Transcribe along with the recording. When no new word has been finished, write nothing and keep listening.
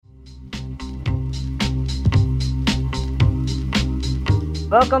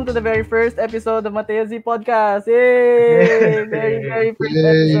Welcome to the very first episode of Matteo Z podcast. Yay! Very first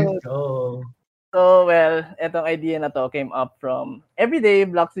episode. So, well, etong idea na to came up from everyday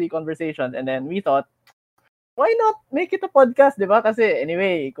Block C conversations, and then we thought, why not make it a podcast, di ba? Kasi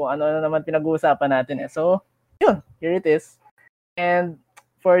anyway, kung ano naman pinag-uusapan natin eh. So, yun, here it is. And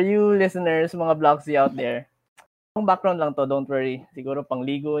for you listeners, mga Block C out there, yung background lang to, don't worry. Siguro pang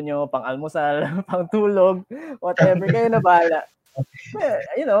ligo nyo, pang almusal, pang tulog, whatever, kayo na bahala.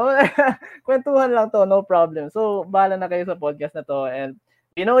 You know, kwentuhan lang to, no problem. So, bahala na kayo sa podcast na to. And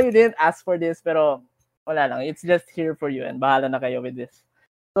you know you didn't ask for this, pero wala lang. It's just here for you and bahala na kayo with this.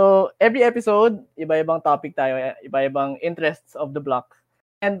 So, every episode, iba-ibang topic tayo, iba-ibang interests of the block.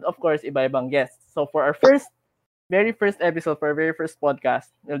 And of course, iba-ibang guests. So, for our very first episode, for our very first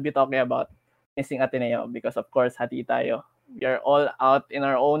podcast, we'll be talking about Missin Ateneo because of course, hati tayo. We are all out in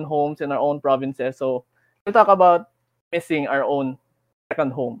our own homes, in our own provinces. So, we'll talk about missing our own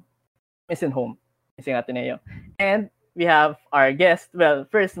second home. Missin Ateneo. And we have our guest, well,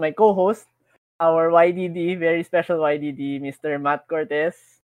 first, my co-host, our YDD, very special YDD, Mr. Matt Cortez.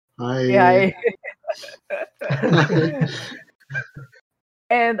 Hi.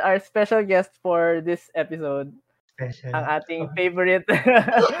 And our special guest for this episode, ang ating favorite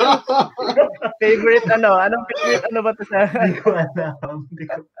anong favorite ano ba to sa Hindi ko alam.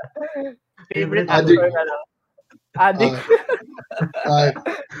 favorite actor na lang. Addict.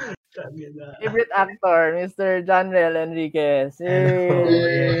 Favorite actor, Mr. Janrel Enriquez.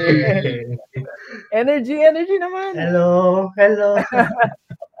 Energy naman. Hello.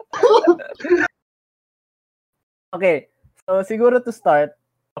 Okay, so siguro to start,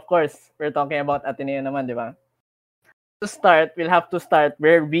 of course, we're talking about Ateneo naman, di ba? To start, we'll have to start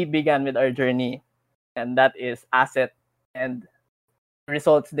where we began with our journey, and that is asset and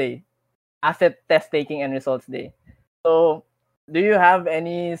results day. Asset test taking and results day. So, do you have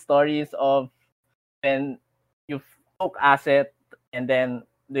any stories of when you took asset, and then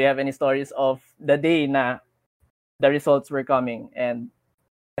do you have any stories of the day na the results were coming? And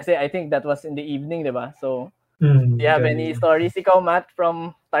kasi I think that was in the evening, di ba? So, do you have any stories? Ikaw, Matt,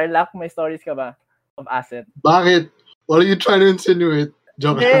 from Tarlac, may stories ka ba of asset? Bakit? What are you trying to insinuate?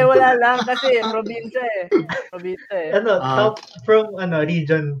 Joke. Hindi, wala lang kasi probinsya eh. Top from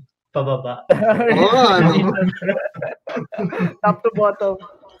region pababa. Top to bottom.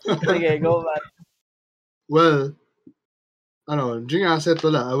 Sige, go, Matt. Well, during asset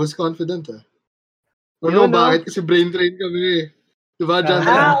wala. I was confident eh. Ano bakit? Kasi brain drain kami eh. Diba, John?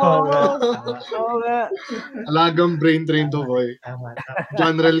 Oo nga. Alagang brain drain to, boy.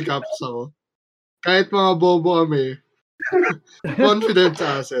 General Caps ako. Kahit mga bobo kami, confident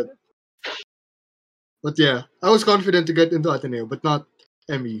sa asset. But yeah, I was confident to get into Ateneo, but not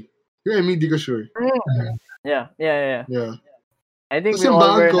ME. Yung ME, di ko sure. Yeah. I think kasi we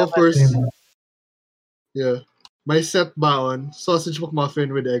all were ko first. Yeah. My set baon, sausage McMuffin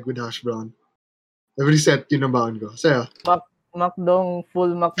with egg with hash brown. Every set, yun ang baon ko. So yeah.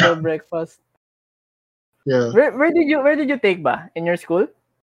 Full McDo breakfast. Yeah. Where did you take ba? In your school?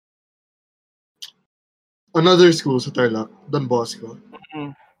 Another school sa Tarlac, Don Bosco.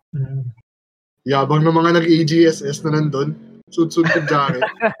 Mm-hmm. Yabang ng mga nag-AGSS na nandun. Suit-suit ng jacket.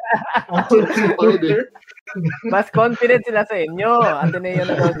 Mas confident sila sa inyo. Ateneo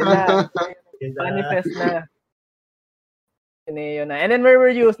na daw sila. Manifest na. Ateneo na. And then where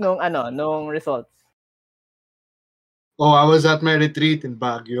were you nung results? Oh, I was at my retreat in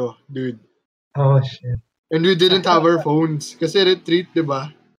Baguio, dude. Oh, shit. And we didn't have our phones. Kasi retreat, di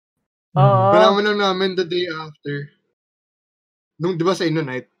ba? Malaman lang namin the day after. Di ba sa inyo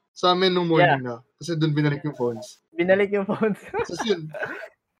night? Sa amin nung morning na. Kasi doon binalik yung phones. So yun.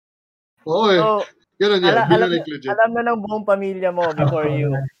 Oo eh. So, ganun yan. Binalik legit. Alam na ng buong pamilya mo before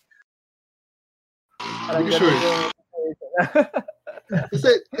you. Hindi ko sure.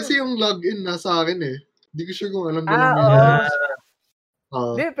 kasi yung login nasa akin eh. Hindi ko sure kung alam na lang.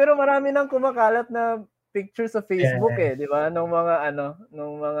 Di, pero marami nang kumakalat na pictures sa Facebook eh, di ba? Nung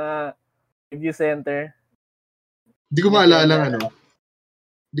mga review center. Hindi ko maalala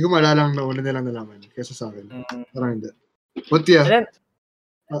Hindi ko maalala ang nauna nilang nalaman kaysa sa akin. Parang hindi. But yeah. And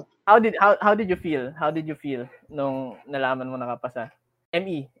then, how did you feel? How did you feel nung nalaman mo nakapasa?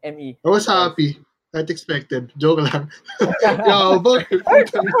 ME. I was happy. Not expected. Joke lang. Yo, bakit?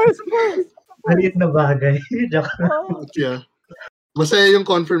 Of course. Maliit na bagay. Joke lang. But yeah. Masaya yung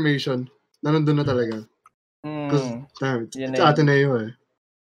confirmation na nandun na talaga. Because, damn, it's Ateneo eh.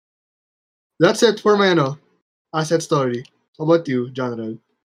 That's it for my asset story. How about you, General?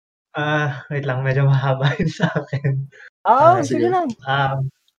 Wait lang, medyo mahaba yun sa akin. Sige lang.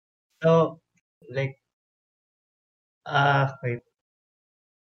 So, like, wait.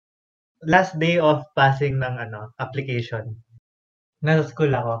 last day of passing ng application. Nasa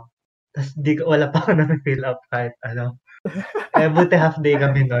school ako. Tapos wala pa ako na-fill up kahit ano. Buti half day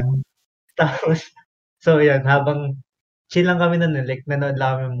kami nun. Tapos, so yan, habang chill lang kami nun, like nanood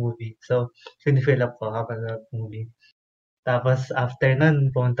lang kami ng movie. So, fill up ko habang nanood movie. Tapos after nun,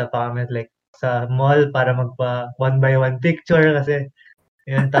 pumunta pa kami like sa mall para magpa 1 by 1 picture kasi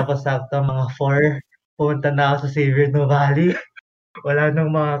yun. Tapos sakto mga 4, pumunta na ako sa Xavier Valley. Wala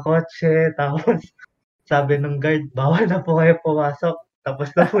nang mga kotse. Tapos sabi ng guard, bawal na po kayo pumasok.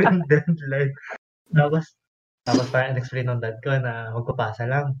 Tapos na po yung deadline. Tapos parang in-explain ng dad ko na magpapasa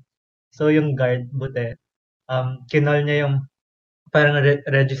lang. So yung guard, buti, kinol niya yung parang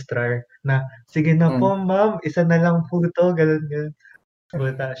registrar na, sige na po ma'am, isa na lang po ito, ganun.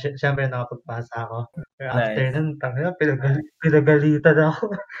 Buta, syempre nakapagpasa ako. Pero after nun, pinagalitan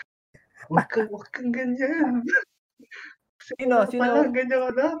ako. Huwag kang ganyan. Sino? Parang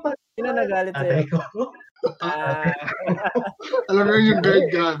ganyan ka dapat. Sino nagalit sa'yo? Ate ko. Alam mo yung guard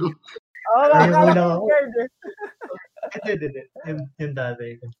gago. Oo, akala ko yung guard eh. Hindi. Yung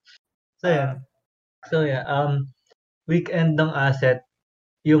tatay ko. So yeah, weekend ng asset,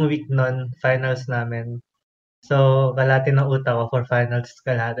 yung week nun, finals namin. So, kalahati ng utak ko for finals,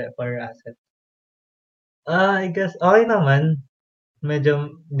 kalahati for asset. I guess, okay naman.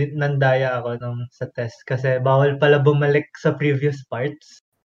 Medyo nandaya ako sa test kasi bawal pala bumalik sa previous parts.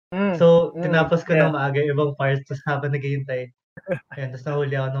 So, tinapos ko ng maaga ibang parts, tapos habang naghihintay, tapos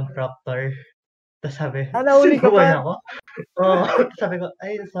nahuli ako ng proctor. Tapos sabi, nahuli ka pa? ako. Oo, sabi ko,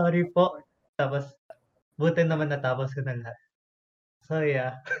 ay, sorry po. Tapos, buti naman natapos ko na lahat. So,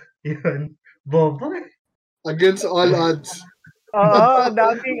 yeah. Yun. Bobo. Against all odds. Oo, ang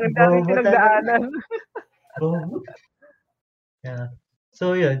daming pinagdaanan. Bobo. Yeah.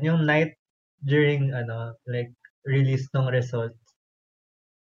 So, yun. Yung night during, like, release ng results,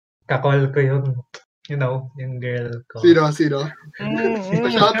 kakall ko yung, yung girl ko. Sino?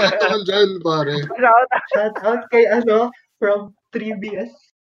 Shoutout naman dyan, pare. Shoutout kay, from 3BS.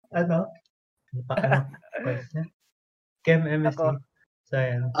 Chem MSC. So,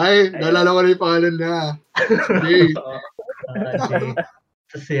 yan. Ay, naalala ko na yung pangalan na. Jay. Jay.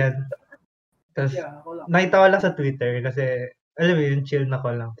 Tapos yan. Tapos, nakita ko lang sa Twitter kasi, alam mo yun, chill na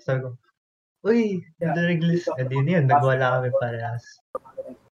ko lang. Sabi ko, uy, nag-release. Hindi yun, nagwala kami parehas.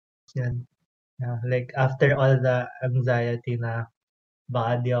 Yan. Like, after all the anxiety na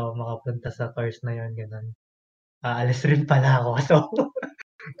baka di ako makapunta sa course na yun, ganun. Aalis rin pala ako. So,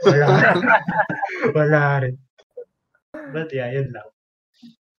 wala rin. But yeah, yun lang.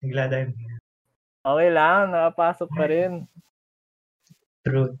 Glad I'm here. Okay lang, nakapasok pa rin.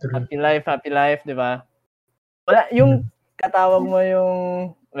 True. Happy life, di ba? Wala, yung katawag mo yung,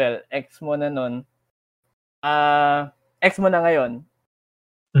 ex mo na nun. Ex mo na ngayon.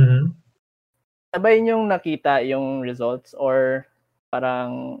 Mm-hmm. Sabay niyong nakita yung results or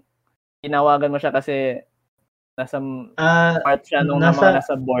parang tinawagan mo siya kasi nasa part siya nung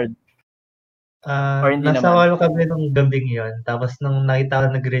nasa board? Or hindi nasa naman? call kami nung gabing yun. Tapos nung nakita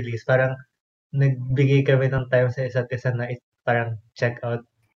ko nag-release, parang nagbigay kami ng time sa isa't isa na parang check out.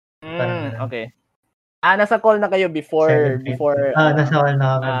 Okay. Nasa call na kayo before. Nasa call na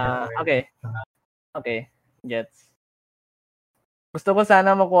kami before. Okay. Gets. Gusto ko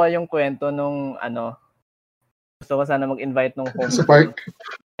sana makuha yung kwento nung gusto ko sana mag-invite nung home. Sa park?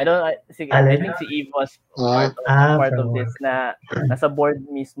 I think si Eve was part of this na nasa board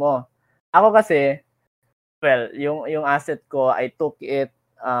mismo. Ako kasi, yung asset ko, I took it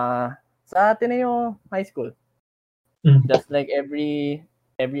sa Ateneo High School. Just like every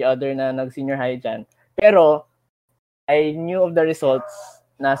other na nag-senior high dyan. Pero, I knew of the results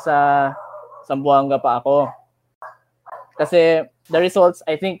nasa Zamboanga pa ako. Kasi, the results,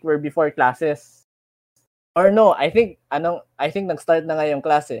 I think, were before classes. Or no, I think nag-start na nga yung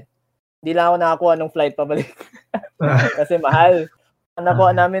klase. Hindi lang ako nakakuha ng flight pabalik. Kasi mahal.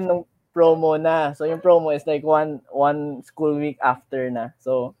 Nakuha namin nung promo na. So, yung promo is like one school week after na.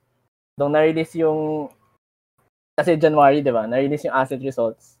 So, nung na-release yung kasi January, di ba? Na-release yung asset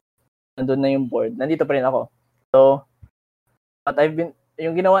results. Nandun na yung board. Nandito pa rin ako. So,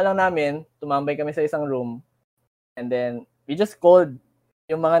 yung ginawa lang namin, tumambay kami sa isang room. And then, we just called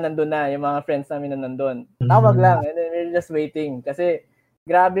yung mga nandun na, yung mga friends namin na nandun. Tawag lang. And then, we're just waiting. Kasi,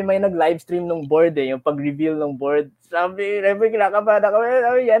 grabe may nag-livestream ng board yung pag-reveal ng board. Sabi, kinakabahan kami.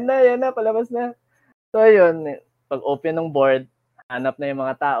 Sabi, yan na, palabas na. So, yun. Pag-open ng board, hanap na yung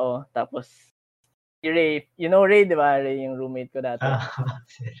mga tao. Tapos, si Ray, you know Ray, di ba? Ray, yung roommate ko dati.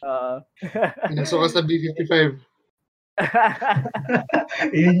 Pinasok ka sa B55.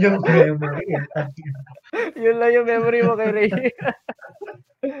 Yun yung memory. Yun lang yung memory mo kay Ray.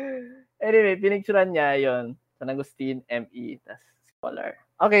 Anyway, pinicturean niya yon San Agustin, ME, tas scholar.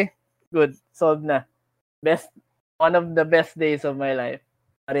 Okay, good. Solved na. One of the best days of my life.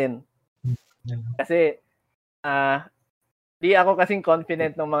 Pa rin. Kasi, di ako kasing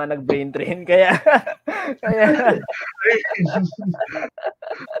confident ng mga nag-brain train. Kaya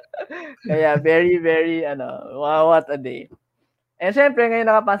very, very, wow, what a day. And syempre, ngayon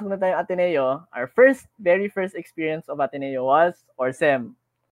nakapasok na tayong Ateneo. Our very first experience of Ateneo was Orsem.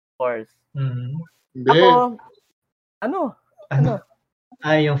 Of course. Ako, ano?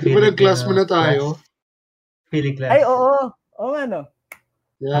 Ay, yung Filipino. Di ba nag-class mo na tayo? Philly class. Ay, oo. Oo,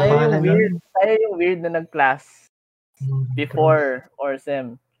 Yeah. Tayo yung weird na nag-class before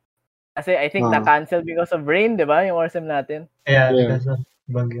Orsem. Kasi I think na-cancel because of rain, di ba? Yung Orsem natin. Yeah. Because of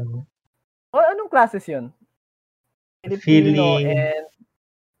bagyo. Anong classes yun? Filipino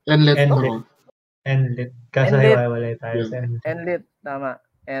and lit. And lit. Kasi hiwalay tayo sa and lit, tama.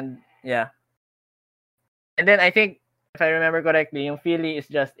 And yeah. And then I think, if I remember correctly, yung Philly is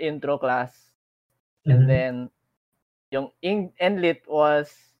just intro class. And then, yung and lit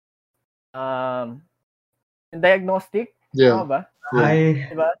was diagnostic. Yeah. Tama ba? Ay.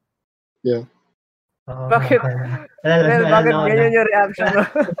 Diba? Yeah. Bakit ganyan yung reaction mo?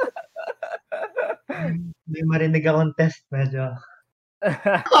 Hindi marinig akong test. Medyo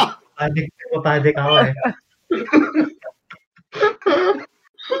padik ako eh.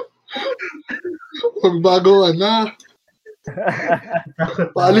 Magbago na.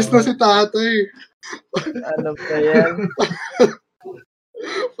 Paalis na si tatay. Ano pa yan?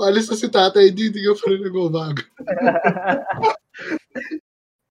 Paalis na si tatay, hindi ka pa rin nagbabago.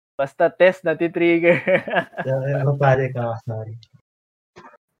 Basta test na titrigger. Padik ako, sorry.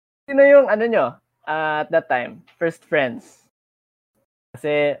 Sino yung nyo at that time? First friends?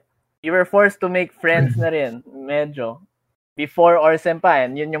 Kasi you were forced to make friends na rin. Medyo. Before Orsem pa.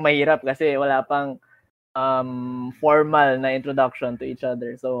 And yun yung mahirap kasi wala pang formal na introduction to each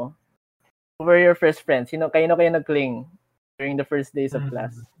other. So, who were your first friends? Kayo nag-cling during the first days of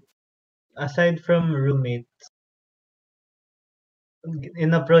class? Aside from roommates,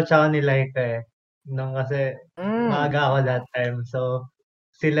 in-approach ako ni Laika eh. Nung kasi maaga ako that time. So,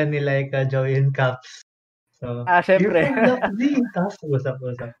 sila ni Laika, Joey and Caps. So, syempre. Tapos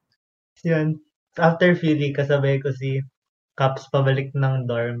usap-usap. Yun. After Philly, kasabay ko si Caps pabalik ng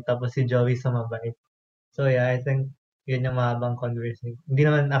dorm, tapos si Joey sumabay. So yeah, I think yun yung mahabang conversation. Hindi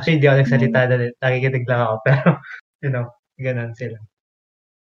naman, actually, di ako nagsalita dahil nakikinig lang ako. Pero, ganun sila.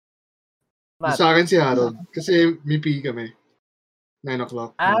 Sa akin si Harold. Kasi may PE kami. 9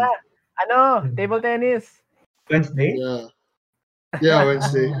 o'clock. Table tennis. Wednesday? Yeah,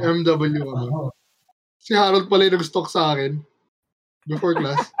 Wednesday. MW ako. Si Harold pala yung nag-stalk sa akin. Before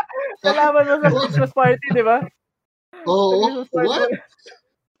class. Nalaman mo sa Christmas party, di ba? Oo. What?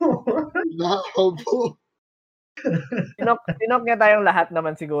 Nakakabo. Tinok niya tayong lahat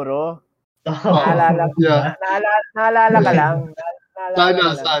naman siguro. Naalala ka lang.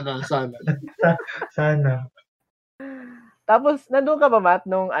 Sana. Tapos, nandun ka ba, Matt,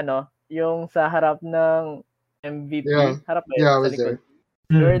 nung yung sa harap ng MVP? Yeah. Harap ba yun? Yeah, I was there.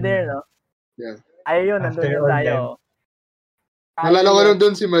 You were there, no? Yeah. Ayun, nandun din tayo. Nalala ko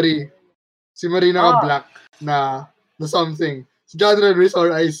nandun si Marie. Si Marie naka-black na something. Si John Red with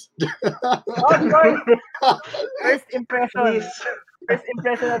sore eyes. Sorry. First impression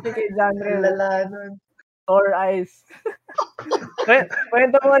natin kay John Red. Sore eyes.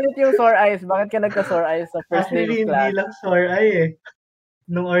 Kwento mo ulit yung sore eyes. Bakit ka nagka-sore eyes sa first day of class? Hindi lang sore eye eh.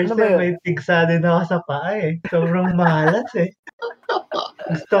 Nung Orsem, may tigsa din ako sa paa eh. Sobrang malas eh.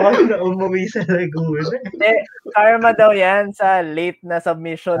 Gusto ko na umuwi sa Laguna eh. Karma daw yan sa late na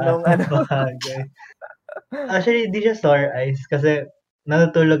submission nung Bagay. Actually, di siya sore eyes kasi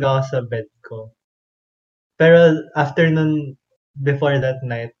natutulog ako sa bed ko. Pero after nun, before that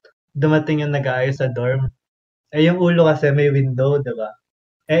night, dumating yung nag-aayos sa dorm. Yung ulo kasi may window, diba?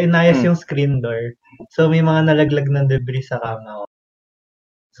 Inayos yung screen door. So, may mga nalaglag ng debris sa kama ko.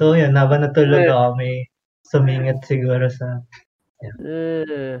 So, yun, habang natulog ako, may sumingit siguro sa...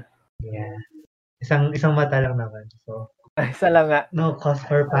 Yeah. Isang mata lang naman. So, isa lang nga. No cause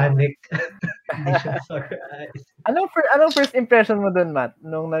for panic. Hindi siya sore eyes. Anong first impression mo dun, Matt,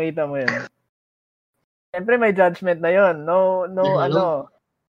 nung nakita mo yun? Siyempre may judgment na yun.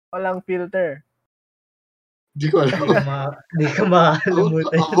 Walang filter. Di ko alam. Di ka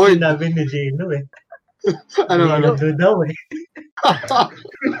makakalimutan yung sinabi ni Gino eh. Ano? daw eh.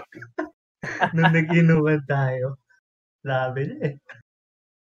 Nung nag-inuman tayo. Labi na eh.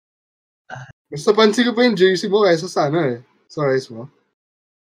 Basta pansin ko pa yung jersey mo kaysa sa sa eyes mo.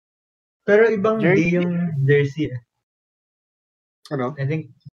 Pero ibang jersey? Day yung jersey eh. Ano? I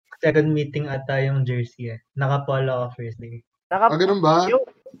think second meeting ata yung jersey eh. Naka-polo ako first day. Ganun ba? Yung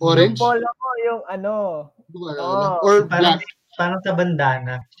Orange? polo ko, yung ano. Or black? Parang sa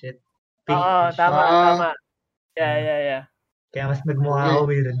bandana. Shit. Oo, tama. Yeah. Kaya mas nagmukha ako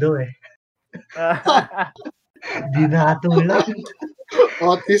weirdo eh. Di nakatulong.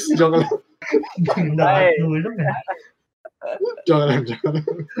 Otis, joke lang. Di nakatulong eh. Joke lang.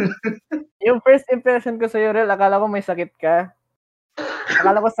 Yung first impression ko sa'yo, Rel, akala ko may sakit ka.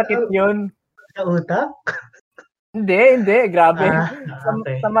 Akala ko sakit yun. Sa utak? Hindi. Grabe.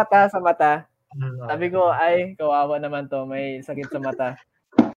 Okay. Sa mata. Sabi ko, ay, kawawa naman to. May sakit sa mata.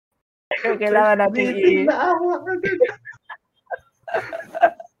 Kailangan natin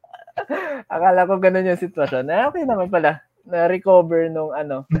Akala ko ganun yung sitwasyon. Okay naman pala. Na-recover nung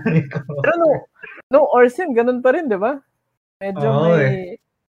ano. Pero nung Orsim, ganun pa rin, di ba? Medyo may...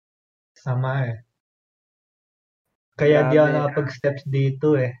 Sama eh. Kaya di ako nakapag-steps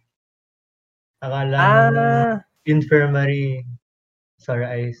dito eh. Akala mo infirmary sore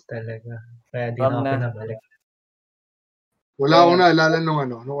eyes talaga. Kaya di na ako pinabalik. Wala akong naalala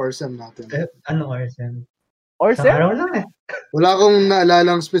nung Orsim natin. Anong Orsim? Orsim? Sa araw lang eh. Wala akong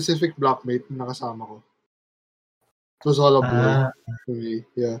naalalang specific blockmate na nakasama ko. So, solo play. Okay,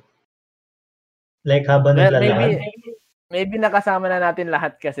 yeah. Like habang naglalakad? Maybe nakasama na natin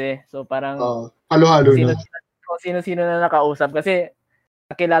lahat kasi. So parang halo-halo na. Kung sino-sino na nakausap. Kasi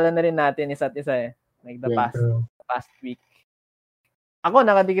nakilala na rin natin isa't isa eh. Like the past week. Ako,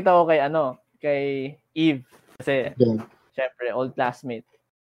 nakadikit ako kay Eve. Kasi, syempre, old classmate.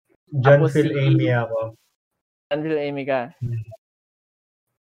 John Phil Amy ako. John Phil Amy ka.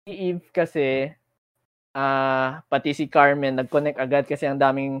 Si Eve kasi, pati si Carmen, nag-connect agad kasi ang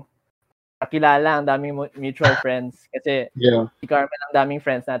daming kakilala, ang daming mutual friends. Kasi si Carmen, ang daming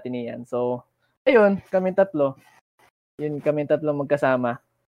friends natin niyan. So, ayun, kaming tatlo magkasama.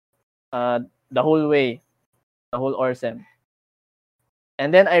 The whole way. The whole Orsem.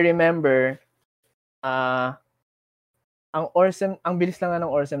 And then I remember, ang Orsem, ang bilis lang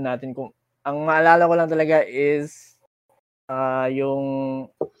ng Orsem natin. Ang maalala ko lang talaga is, saan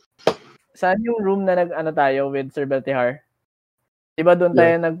yung room na tayo with Sir Beltihar? Diba doon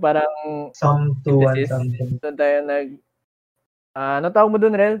tayo nagparang some 2-1 something. Doon tayo ano tawag mo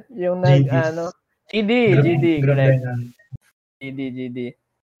doon, Rel? Yung GD, correct. GD.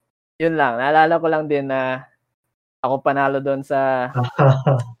 Yun lang, naalala ko lang din na ako panalo doon sa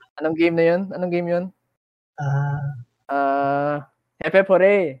anong game yun? Hepe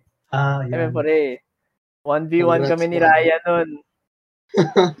Pore. Hepe Pore. 1v1 kami ni Raya nun.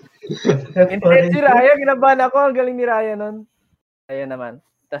 Si Raya, ginabahan ako. Ang galing ni Raya nun. Ayun naman.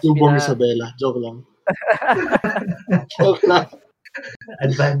 Lubong Isabela. Joke lang.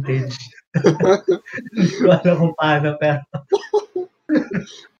 Advantage. Hindi ko alam kung paano pero.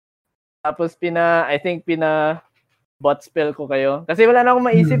 Tapos I think bot spell ko kayo. Kasi wala na akong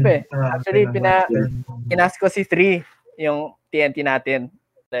maisip eh. Actually, kinas ko si 3 yung TNT natin.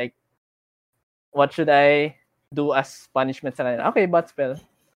 Like, what should I do as punishment sa kanila? Okay, bot spell.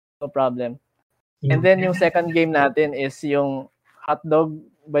 No problem. And then yung second game natin is yung hotdog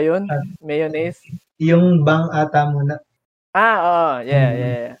ba yun? Mayonnaise? Yung bang ata muna.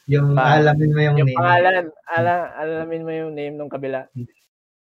 Yeah. Yung alamin mo yung name. Pangalan. Alamin mo yung name ng kabila.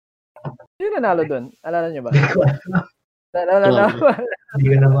 Sino nanalo dun? Alala nyo ba? Hindi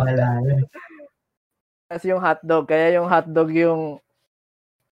ko na maalala. Kasi yung hotdog. Kaya yung hotdog yung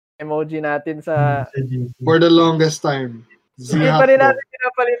emoji natin sa... For the longest time. Hindi pa rin natin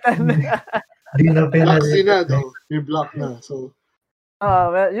pinapalitan. Hindi na pinapalitan. May block na. So...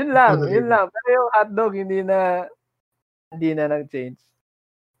 well, yun lang. Pero yung hotdog, hindi na nag-change.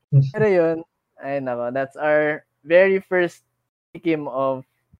 Pero yun, ayun ako. That's our very first game of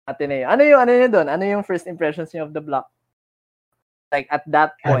Ateneo. Ano yun doon? Ano yung first impressions niyo of the block? Like at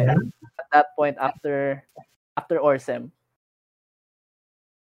that point after Orsem.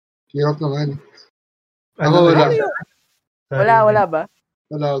 Hirap naman. Ako wala. Wala ba?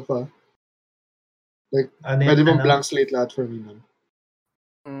 Wala pa. Like, pwede bang blank slate lahat for me, man?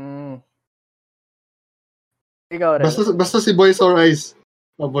 Ikaw rin. Basta si Boy Sore Eyes.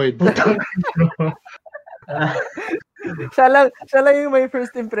 Avoid. siya lang yung may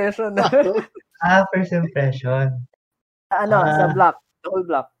first impression. First impression. Sa block. The whole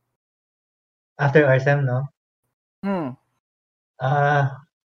block. After Orsem, no?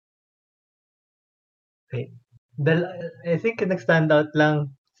 Okay. I think nag-stand out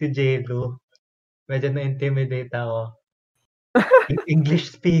lang si J-Lu. Medyo na-intimidate ako.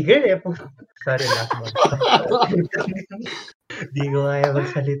 English speaker eh. Sorry lang. Di ko kaya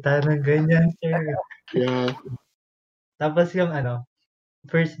magsalita ng ganyan, sir. Yeah. Tapos yung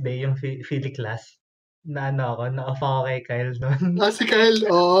first day, yung Philly class, na na-off ako kay Kyle noon. Si Kyle,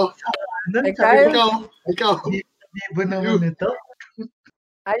 oo. Kay Kyle? Ikaw. Libo naman ito.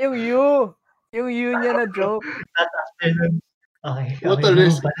 Yung you. Yung you niya na joke. Tapos after nun, okay. What a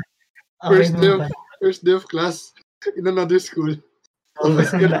risk. First day of class in another school.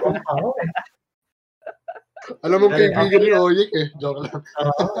 Tapos na-off ako Alam mo, kaibigan ni Oyek eh. Joke lang.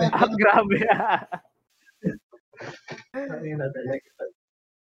 Grabe.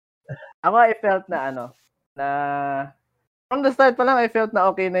 Ako, I felt na from the start pa lang, I felt na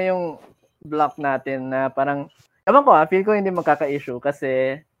okay na yung block natin na parang, ewan ko feel ko hindi magkaka-issue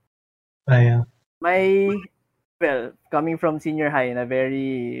kasi coming from senior high na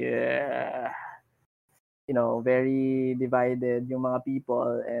very, very divided yung mga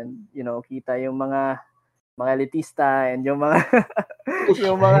people and, kita yung mga elitista and yung mga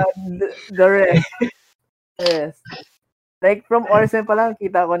the rest. Yes. Like from Orsen pa lang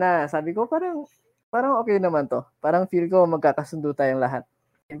kita ko na. Sabi ko parang okay naman to. Parang feel ko magkakasundo tayong lahat.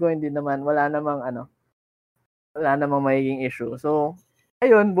 Feel ko hindi naman wala namang magiging issue. So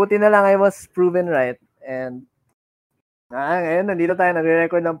ayun, buti na lang I was proven right and ngayon nandito tayo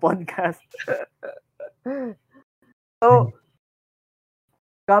nagre-record ng podcast. So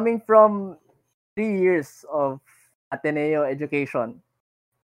coming from 3 years of Ateneo education,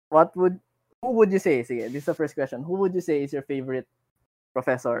 who would you say? Sige, this is the first question. Who would you say is your favorite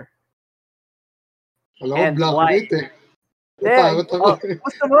professor? Alam ko, black eh.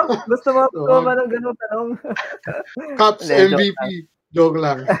 Gusto mo ba ng ganun tanong? Caps MVP. Joke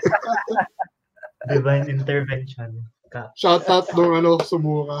lang. Divine intervention. Shoutout nung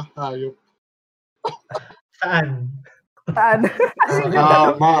sumuka. Hayop. Saan?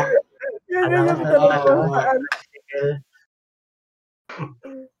 Ma.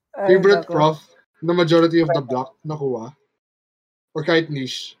 Favorite prof na majority of the block nakuha? Or kahit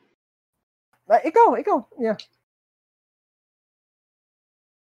niche? Ikaw. Yeah.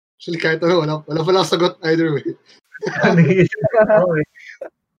 Actually, kahit wala pala sagot either way.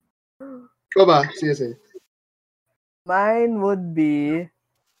 Ikaw ba? Sige. Mine would be,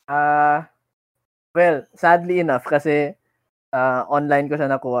 sadly enough, kasi online ko siya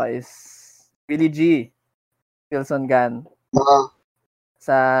nakuha is Billy G. Wilson Gan.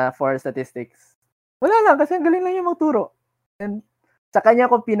 For statistics. Wala lang, kasi ang galing lang yung magturo. And sa kanya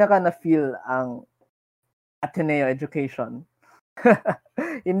ko pinaka na-feel ang Ateneo education.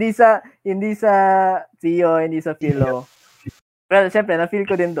 hindi sa Theo, hindi sa Philo. Well, syempre, na-feel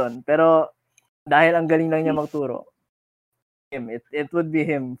ko din doon. Pero dahil ang galing lang niya magturo, it would be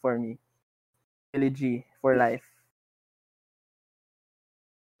him for me. Billy G for life.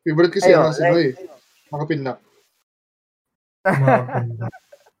 Favorite kasi makapinlak.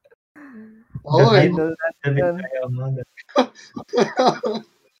 Oo eh.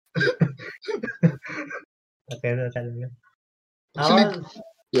 Okay na talaga. Actually,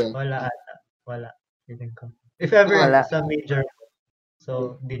 Wala. Feeling ko. If ever, sa major.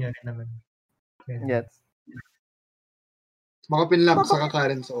 So, di nyo rin naman. Yes. Makapinlak sa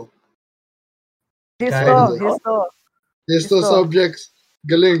Karen so. Histo subjects.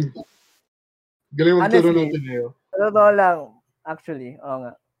 Galing magturo ng Ateneo. Totoo lang. Actually, oo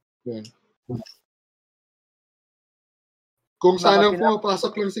nga. Yeah. Kung sana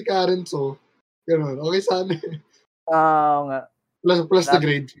pumapasok lang si Karen so, gano'n. Okay sana eh. Oo nga. Plus the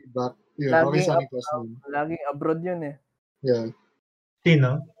grade feedback. Yeah, okay sana class nun. Laging abroad yun eh. Yeah.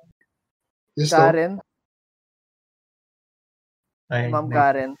 Sino? Karen. Ma'am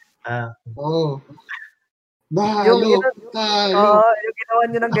Karen. Oh. Yung ginawa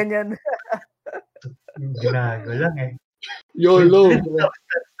niyo ng ganyan. Ginago lang eh. YOLO.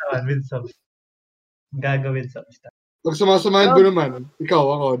 Gagawin sa basta. Pag sumasamahan ko naman, ikaw,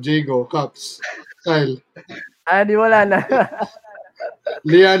 ako, Jago, Caps, Kyle. Di wala na.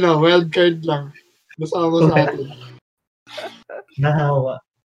 Liana, wildcard lang. Nasama sa atin. Nahawa.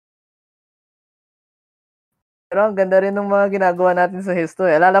 Pero ang ganda rin ng mga ginagawa natin sa Histo.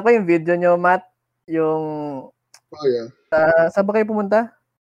 Alala ko yung video nyo, Matt, yung... Oh, yeah. Saan ba kayo pumunta?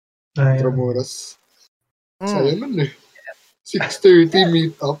 Tramuras. Sayang nun eh. 6:30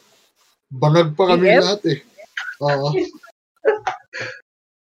 meet up. Bangag pa kami lahat eh. Oo.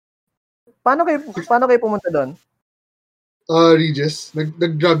 Paano kayo pumunta doon? Regis.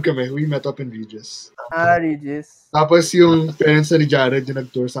 Nag-grab kami. We met up in Regis. Regis. Tapos yung parents ni Jared yung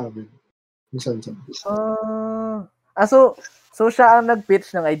nag-tour sa amin. Kung saan. So siya ang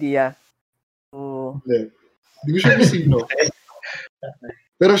nag-pitch ng idea. Hindi. Hindi ko siya sino.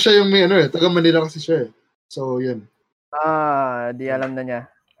 Pero siya yung may taga Manila kasi siya eh. So, yun. Di alam na niya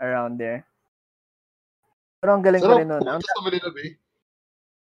around there. Pero ang galing pa rin nun. Pumunta sa Manila ba eh?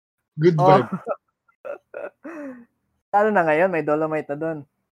 Good vibe. Lalo na ngayon, may Dolomite na doon.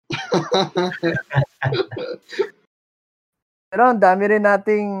 Pero ang dami rin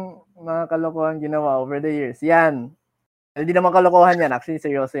nating mga kalokohan ginawa over the years. Yan. Hindi naman kalokohan yan. Actually,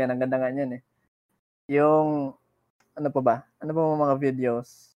 seryoso yan. Ang ganda nga yan eh. Yung, ano pa ba? Ano pa mga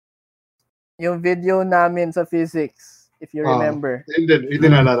videos? Yung video namin sa physics, if you remember. Hindi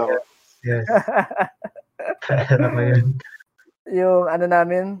naalala ko. Yes. Naalala ko yun. Yung ano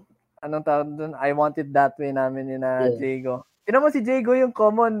namin, anong tawag doon? I Want It That Way namin ni na Jago. Tinan mo si Jago yung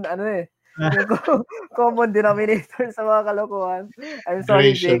common, ano eh. Yung common denominator sa mga kalokohan. I'm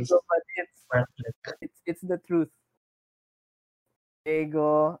sorry, Jago, but it's the truth.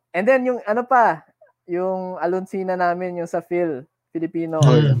 Jago. And then yung ano pa, yung Alunsina namin, yung sa Filipino.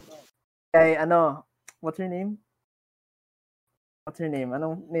 Kay ano, what's her name?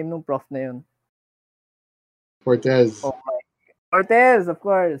 Anong name nung prof na yun? Cortez. Oh my. Cortez, of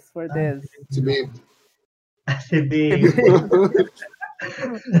course. Cortez. Si Babe. Si Babe.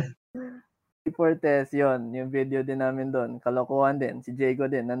 Si Cortez, yun. Yung video din namin doon. Kalokohan din. Si Jago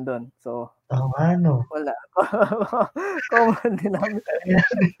din, nandun. So, ano? Wala. Common din namin.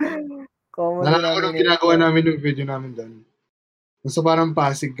 Nalala ko nung ginagawa namin yung video namin doon. Basta parang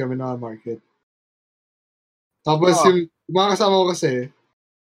Pasig kami na market. Tapos yung mga kasama ko kasi,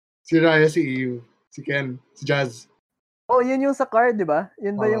 si Raya, si Eve, si Ken, si Jazz. Oh, yun yung sa car, di ba?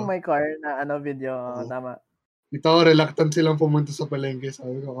 Yun ba yung may car na video? Tama. Ito, reluctant silang pumunta sa palengke.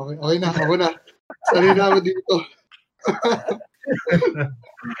 Sabi ko, okay na, ako na. Sarili na ako dito.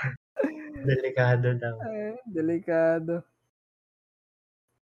 Delikado daw. Delikado.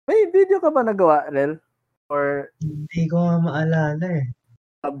 May video ka ba nagawa, Rel? Or hindi ko nga maalala eh.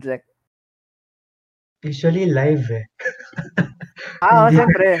 Subject? Usually live eh.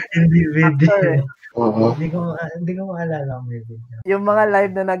 Siyempre. Hindi video. Hindi ko maalala ang video. Yung mga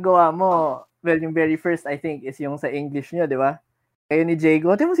live na nagawa mo, well, yung very first, I think, is yung sa English nyo, di ba? Kayo ni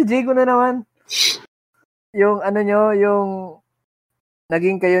Jago. Tingnan mo si Jago na naman. Yung ano nyo, yung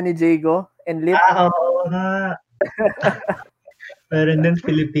naging kayo ni Jago and Lit. Oo nga. Pero din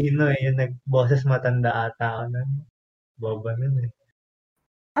Filipino eh. Yung nag-boses matanda ata ako nun. Boba nun eh.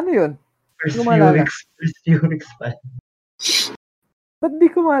 Ano yun? First few weeks pa. Ba't di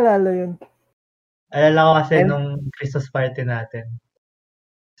ko maalala yun? Alala ko kasi nung Christmas party natin,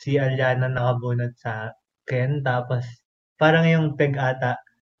 si Aliana nakabunot sa Ken, tapos parang yung peg ata,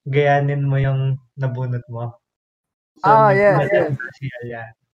 gayanin mo yung nabunot mo. So, yes. Si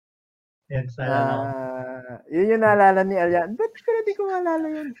Aliana. Yan, alala ko. Yun yung naalala ni Aliana. Ba't di ko maalala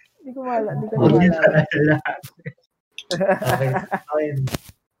yun? Di ko maalala. Okay.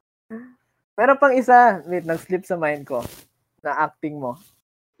 Pero pang isa, wait, nag-slip sa mind ko na acting mo.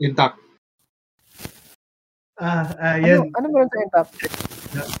 Intact. Yun. Ano mo yun sa intact?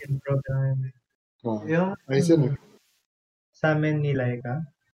 Intro namin. Yung ayos yun eh. Sa amin ni Laika,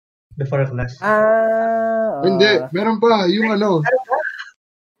 before class. Hindi, meron pa. Yung ano.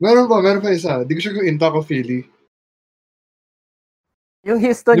 Meron pa isa. Di ko sure kung intact o Philly. Yung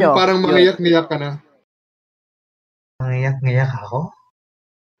histo nyo. Yung parang mangiyak-ngiyak ka na. Mangiyak-ngiyak ako?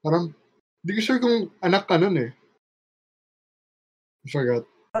 Parang, di ko sure kung anak ka nun eh. I forgot.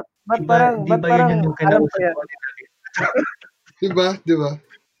 Ba't parang, yun yung kinausap ko ni David? Diba?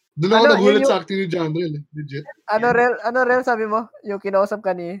 Doon ako nagulat sa acting ni John Rel. Legit. Ano Rel sabi mo? Yung kinausap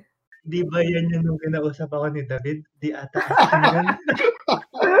ka ni? Di ba yan yung kinausap ako ni David? Di ata acting yun.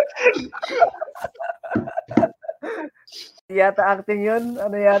 Di yata acting yun?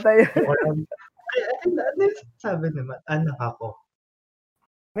 Ano yata yun? Ano sabi naman? Anak ako.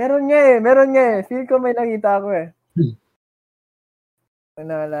 Meron nga eh. Feel ko may nakita ako eh.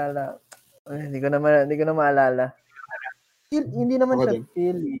 Naalala. Hindi ko na maalala. Hindi naman siya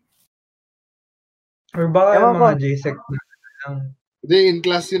Philly. Or baka yung mga J-Sec na lang. Hindi, in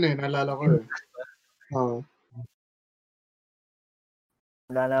class yun eh. Naalala ko eh.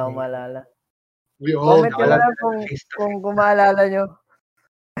 Wala na akong maalala. Comment nyo lang kung maalala nyo.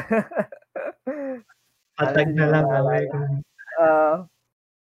 Patag na lang kami.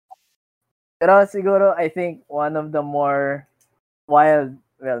 Pero siguro, I think, one of the more wild,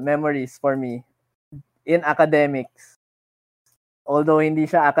 memories for me in academics, although hindi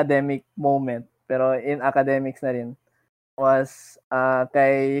siya academic moment, pero in academics na rin, was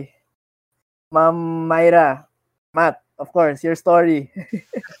kay Ma'am Myra. Matt, of course, your story.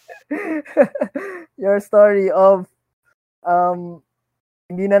 Your story of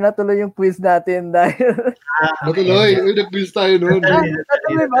hindi na natuloy yung quiz natin dahil natuloy. Nag-quiz tayo noon.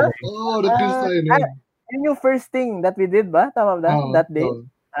 Natuloy ba? Oo, nag-quiz tayo noon. Yun yung first thing that we did ba? Tama ba? That day? Oh.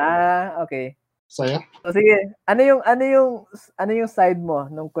 Okay. Saya? O sige, ano yung side mo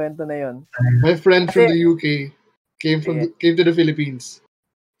nung kwento na yun? My friend from the UK came to the Philippines.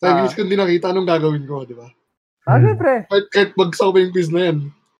 Sabi, bilis ko hindi nakita, anong gagawin ko, di ba? Siyempre. Kahit bagsak ko yung quiz na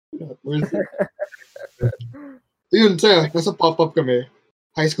yan. Worth it. Yun, saya, nasa pop-up kami.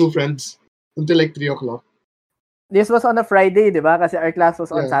 High school friends. Until like 3 o'clock. This was on a Friday, di ba? Kasi our class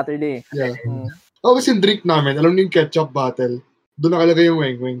was on Saturday. Yeah. Kasi yung drink namin, alam niyo yung ketchup bottle. Doon nakalagay yung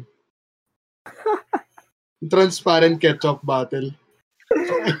weng-weng. Transparent ketchup bottle.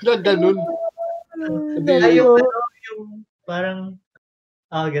 So, ganun. Yung parang,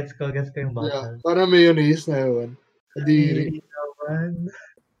 gets ko yung bottle. Yeah, parang mayonnaise na yun. Kadiri.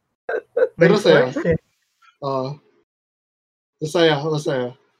 Pero saya.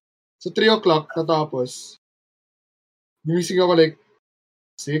 Masaya. So, 3 o'clock, natapos. Gumising ako like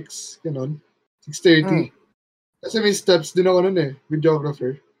 6, ganun. 6:30. Kasi may steps din ako nun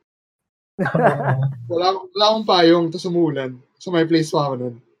videographer. Wala akong payong, tapos umulan. So, my place pa ako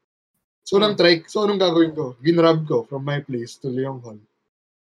nun. So, nang trike. So, anong gagawin ko? Ginrab ko from my place to Leong Hall.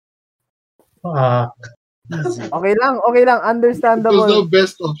 Easy. Okay lang. Understandable. It was the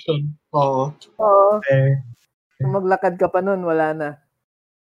best option. Oo. Kung maglakad ka pa nun, wala na.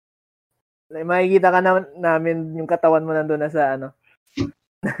 Makikita ka namin yung katawan mo nandun nasa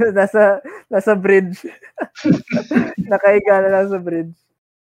nasa bridge. Nakahiga na lang sa bridge.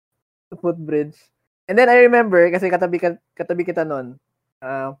 Sa footbridge. And then I remember, kasi katabi kita nun,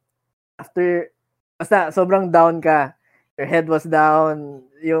 after, basta sobrang down ka, your head was down,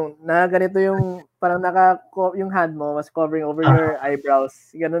 yung ganito yung parang yung hand mo was covering over your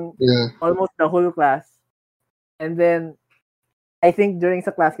eyebrows. Ganun, almost the whole class. And then, I think during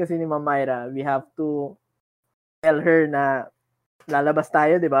sa class kasi ni Ma'am Myra, we have to tell her na lalabas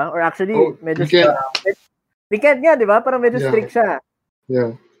tayo, di ba? Or actually, medyo weekend nga, di ba? Parang medyo strict siya.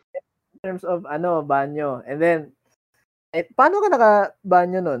 Yeah. In terms of, banyo. And then, paano ka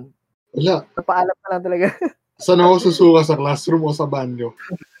naka-banyo nun? Wala. Napaalam ka lang talaga. Saan ako susuka sa classroom o sa banyo?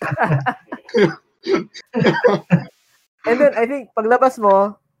 And then, I think, paglabas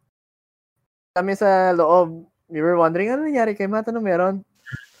mo, kami sa loob, we were wondering, ano nangyari kay Matt? Ano meron?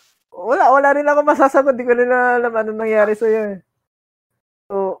 Wala rin ako masasagot. Di ko rin alam ano nangyari sa'yo.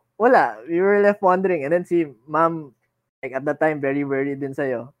 So, wala. We were left wondering. And then si Ma'am, like at that time, very worried din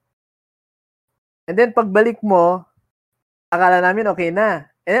sa'yo. And then, pagbalik mo, akala namin okay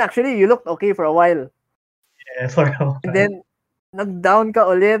na. And then, actually, you looked okay for a while. Yeah, for a while. And then, nag-down ka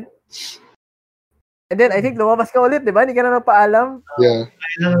ulit. And then, I think lumabas ka ulit, di ba? Hindi ka na nagpaalam. Yeah.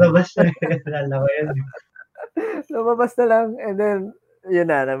 Lumabas na yun. Lumabas na lang. And then,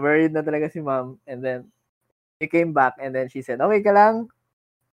 yun na-worried na talaga si Ma'am. And then, he came back and then she said, okay ka lang?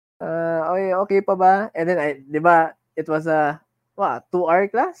 Okay pa ba? And then, di ba, it was a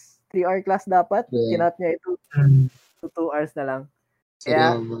 2-hour class? 3-hour class dapat? Yeah. Kinat niya ito. 2 hours na lang.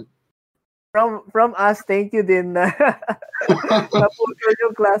 Salamat. From us, thank you din na naputol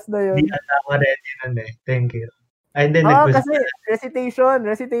yung class na yun. Hindi ata ako ready nun Thank you. And then, kasi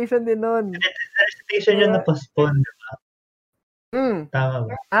recitation din nun. Recitation yun na postpone, di ba? Tama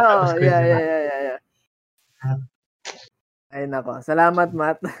ba? Yeah. Ay, nako. Salamat,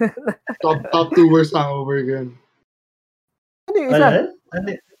 Matt. top 2 worst hangover again. Ano yung isa?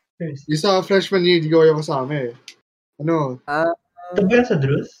 Isa, freshman year, di ko kayo kasama Ano? Ito ba sa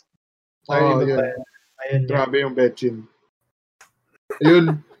Drews? Yeah. Ayun. Grabe yung betchin.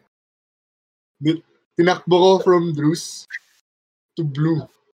 Ayun. Tinakbo ko from Drews to Blue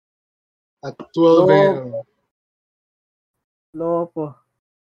at 12 a.m. Lopo.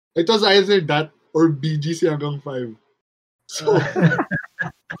 It was either that or BGC hanggang 5. So,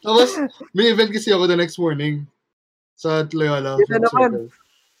 tapos, may event kasi ako the next morning sa Loyola. Event naman.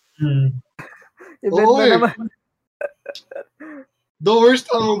 Event na naman. The worst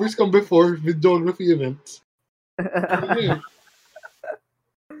hangovers come before with geography events.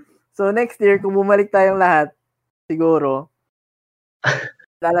 So next year, kung bumalik tayong lahat, siguro,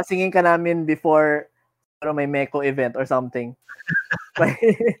 lalasingin ka namin before may Maco event or something.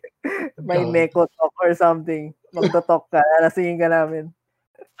 May Maco talk or something. Magto-talk ka, lalasingin ka namin.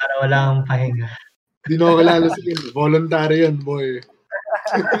 Para wala kang pahinga. Hindi na ako lalasingin. Voluntary yan, boy.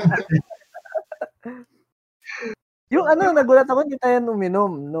 Yung nagulat ako, hindi tayo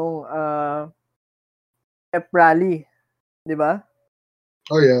uminom nung pep rally. Di ba?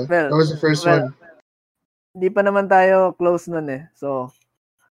 Oh yeah, that was the first one. Hindi pa naman tayo close nun So,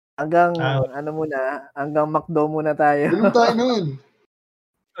 hanggang hanggang McDo muna tayo. Inom tayo nun.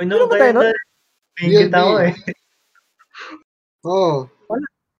 Inom tayo nun? Hingit ako Oo. Wala.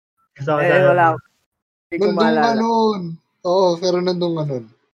 Nandun ka nun. Oo, pero nandun ka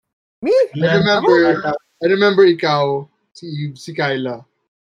nun. Me? I remember ikaw, si Kyla.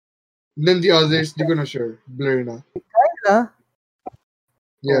 And then the others, di ko na sure. Blur na. Kyla?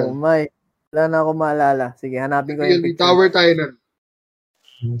 Yeah. Oh my. Wala na ako maalala. Sige, hanapin ko yung picture. Tower tayo nun.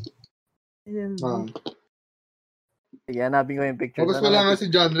 Sige, hanapin ko yung picture. Tapos wala nga si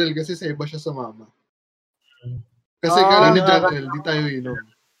Janrel kasi sa iba siya sumama. Kasi Kala ni Janrel, di tayo inom.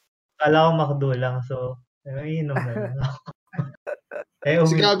 Kala ko McDo lang, so inom na lang.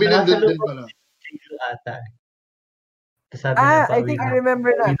 Si Gabi nandun din pala. Ata. I think I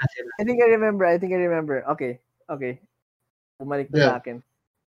remember na. I think I remember. Okay. Bumalik na sa akin.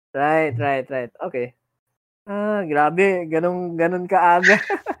 Right. Okay. Grabe. Ganun kaaga.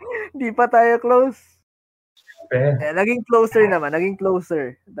 Di pa tayo close. Naging closer naman.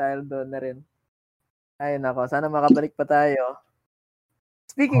 Dahil doon na rin. Ay, nako. Sana makabalik pa tayo.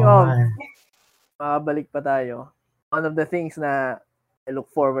 Speaking of, makabalik pa tayo. One of the things na I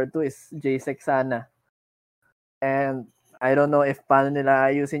look forward to is JSEC sana. And I don't know if paano nila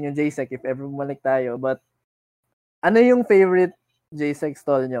ayusin yung JSEC if ever bumalik tayo. But ano yung favorite JSEC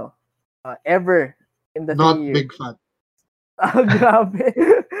stall nyo? Ever in the 3 years? Not big fat. Grabe.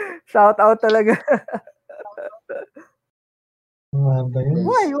 Shout out talaga.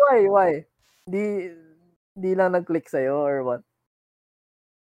 Why? Di lang nag-click sa'yo or what?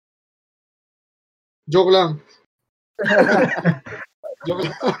 Joke lang.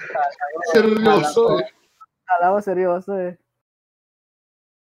 Seryoso eh. Kala ko seryoso eh.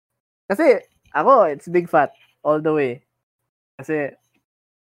 Kasi ako, it's big fat all the way. Kasi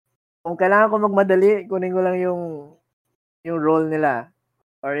kung kailangan ko magmadali, kunin ko lang yung roll nila.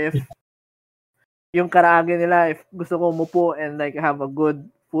 Or if yung karaage nila, if gusto ko umupo and like have a good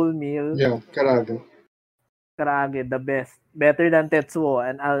full meal. Yeah, karaage. Karaage, the best. Better than Tetsuo.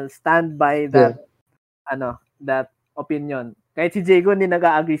 And I'll stand by that that opinion. Kahit si Jago hindi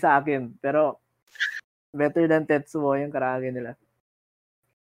nag-agree sa akin. Pero better than Tetsuo yung karaage nila.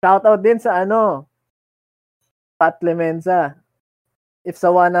 Shoutout din sa Pat Clemenza. If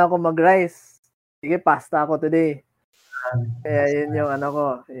sawa na ako mag-rice, sige, pasta ako today. Kaya yun yung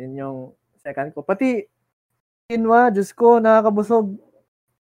yun yung second ko. Pati, quinoa, Diyos ko, nakakabusog.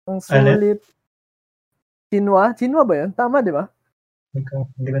 Ang sulit. Quinoa ba yun? Tama, di ba?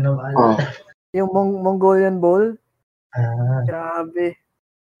 Hindi ko na maalala. Yung Mongolian bowl. Grabe.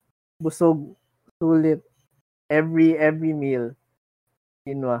 Busog. Sulit. Every meal.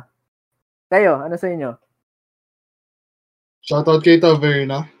 Quinoa. Kayo, ano sa inyo? Shoutout kay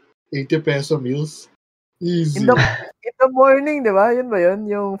Taverna. 80 peso meals. Easy. In the morning, di ba? Yun ba yun?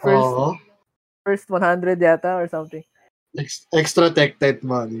 Yung first 100 yata or something. Extra tech-tight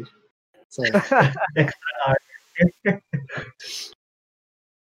money. Extra hard.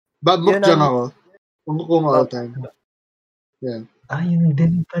 Bad book dyan ako. Kung all time. Yeah. Yun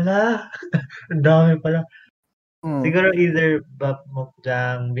din pala. Ang dami pala. Siguro either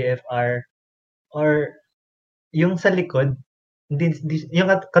Bapmukjang, BFR, or yung sa likod, yung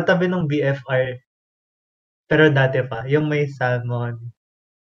katabi ng BFR, pero dati pa, yung may salmon,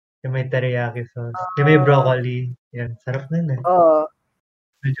 yung may teriyaki sauce, yung may broccoli, yan, sarap na yun eh.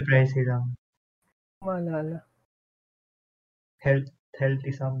 Medyo pricey lang. Malala.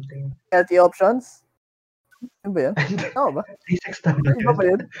 Healthy something. Healthy options? Ano ba yan? Tama ba? 360 Ano ba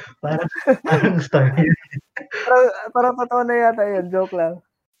yun? Parang story. Parang totoo na yata yun. Joke lang.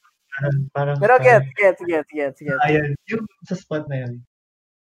 Parang pero get. Ayun, yung sa spot na yun.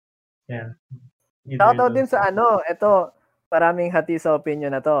 Yeah. Shoutout din sa ito, maraming hati sa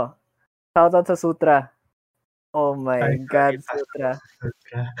opinion na to. Shoutout sa Sutra. Oh my God, Sutra.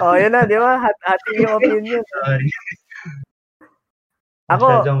 Oh, yun na, di ba? Hati yung opinion. Sorry.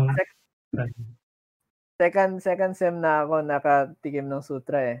 Ako, second sem na ako nakatikim ng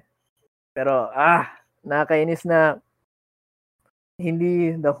Sutra eh. Pero, nakakainis na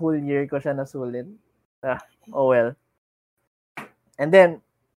hindi the whole year ko siya nasulit. Oh well. And then,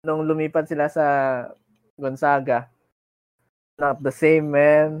 nung lumipat sila sa Gonzaga, not the same,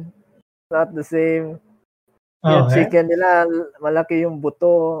 man. Not the same. Yung chicken nila, malaki yung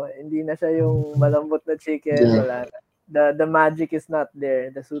buto. Hindi na siya yung malambot na chicken. Yeah. Wala na. The magic is not there.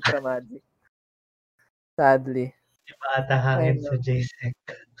 The Sutra magic. Sadly. Di ba ata hangin sa JSEC?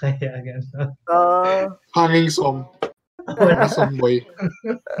 Kaya gano'n. Hanging song. Wala song boy.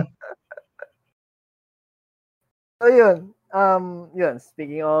 So yun.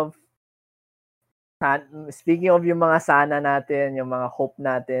 Speaking of yung mga sana natin, yung mga hope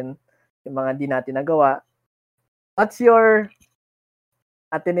natin, yung mga di natin nagawa, what's your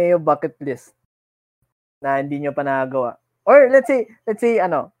Ateneo bucket list na hindi nyo pa nagawa? Or let's say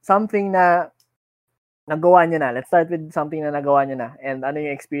something na nagawa nyo na. Let's start with something na nagawa nyo na. And ano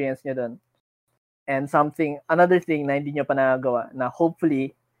yung experience nyo dun? And another thing na hindi nyo pa nagawa na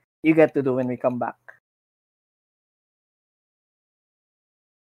hopefully you get to do when we come back.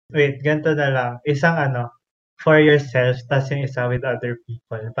 Wait, ganito na lang. Isang for yourself, tas yung isa with other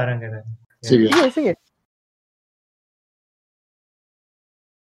people. Parang ganun. Sige. Sige.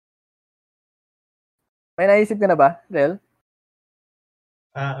 May naisip ka na ba, Rel?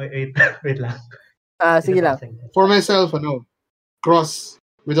 Wait lang. Sige lang. For myself, cross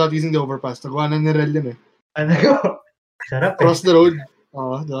without using the overpass. Nagawa na ni Rel yun eh. Ano? Sarap Cross the road.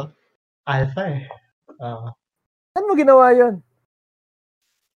 Diba? Alpha eh. Saan mo ginawa yun?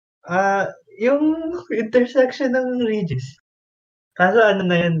 Yung intersection ng Regis. Kaso ano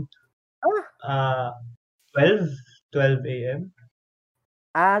na yun? 12 a.m.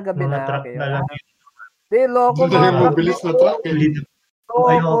 Gabi na. Truck Okay. Na lang yun. Di, loko mga truck. Mabilis na truck eh.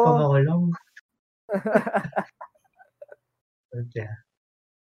 Ayaw pa makulong. Okay.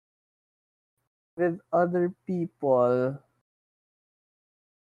 With other people.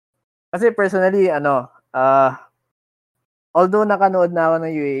 Kasi personally, although nakanood na ako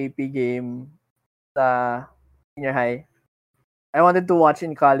ng UAAP game sa senior high, I wanted to watch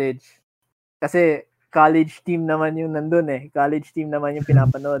in college. Kasi college team naman yung nandun eh. College team naman yung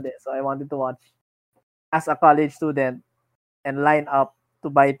pinapanood eh. So I wanted to watch as a college student and line up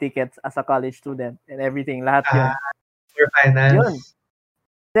to buy tickets as a college student and everything. Lahat yun. Your finance. Yun.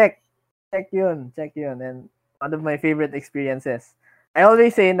 Check yun. And one of my favorite experiences. I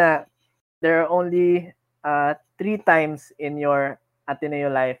always say na there are only 3 times in your Ateneo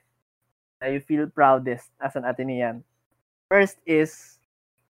life that you feel proudest as an Atenean. First is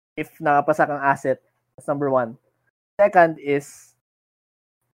if nakapasa kang asset. That's number 1. Second is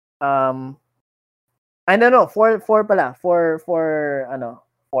I don't know, 4 pala. 4.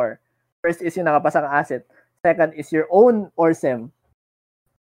 First is yung nakapasa kang asset. Second is your own ORSEM.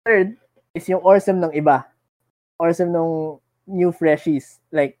 Third is yung ORSEM ng iba. ORSEM ng new freshies.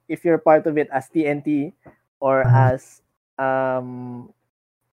 Like, if you're part of it as TNT or as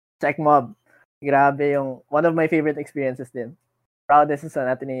Check Mob. Grabe yung, one of my favorite experiences din. Proudest sa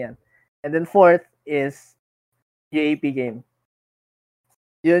Atenean. And then fourth is UAP game.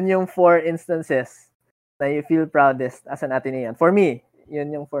 Yun yung 4 instances na you feel proudest as an Atenean. For me,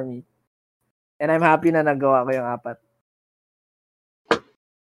 yun yung for me. And I'm happy na nagawa ko yung 4.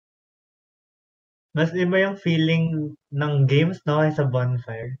 Mas iba yung feeling ng games, no? Sa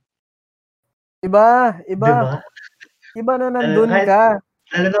bonfire. Iba. Diba? Iba na nandun ka.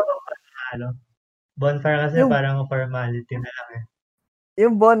 Lalo na bonfire kasi parang formality na lang eh.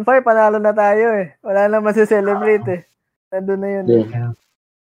 Yung bonfire, panalo na tayo eh. Wala na masiselebrate eh. Nandun na yun eh.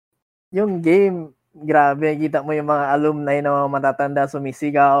 Yung game, grabe. Kita mo yung mga alumni na mga matatanda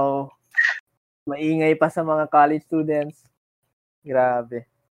sumisigaw. Maingay pa sa mga college students. Grabe.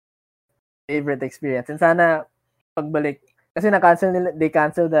 Favorite experience. And sana pagbalik. Kasi they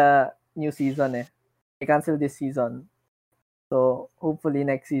cancel the new season eh. They cancel this season. So, hopefully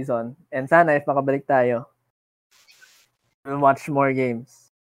next season. And sana if makabalik tayo, we'll watch more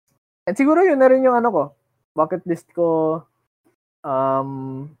games. And siguro yun na rin yung bucket list ko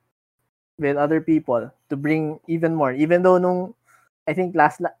with other people to bring even more. Even though I think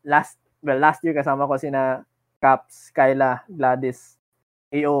last year kasama ko sina Caps, Kyla, Gladys,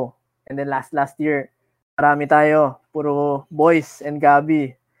 AO. And then last year, marami tayo. Puro boys and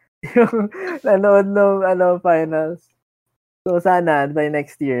Gabi. Yung nanood ng finals. So sana by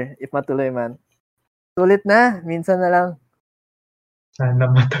next year, if matuloy man. Sulit na, minsan na lang. Sana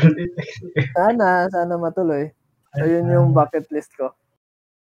matuloy next year. Sana matuloy. So yun yung bucket list ko.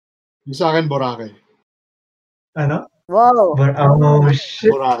 Yung sa akin, Boracay. Ano? Wow!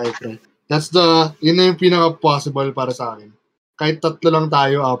 Shit. Boracay, friend. Yun na yung pinaka-possible para sa akin. Kahit 3 lang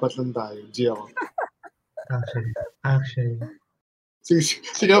tayo, 4 lang tayo. G ako. Actually.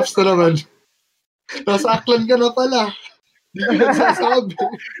 Si Caps na naman. Tapos Aklan ka na pala. Hindi ko nagsasabi.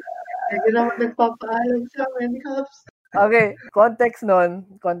 Hindi ka naman nagpapaalam sa amin, Caps. Okay, context nun.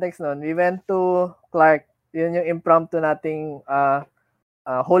 We went to Clark. Yun yung impromptu nating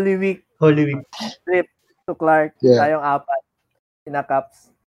Holy Week trip to Clark. Yeah. Tayong 4. Sina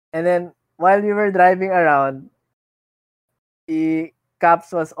Caps. And then, while we were driving around, si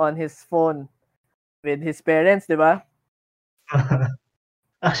Caps was on his phone with his parents, di ba?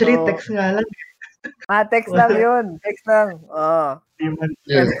 Actually, text nga lang. Text lang yun. Text lang.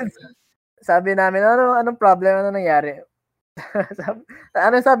 Sabi namin, anong problem? Ano nangyari?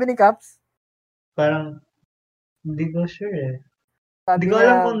 Ano sabi ni Caps? Parang, hindi ko sure eh. Hindi ko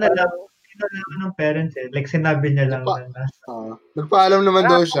alam kung nalaman ng parents eh. Like, sinabi niya lang na nagpaalam naman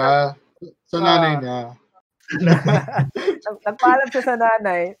daw siya. Sa nanay na. Nagpaalam siya sa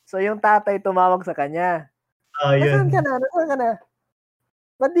nanay, so yung tatay tumawag sa kanya. Yun. Nasaan ka na?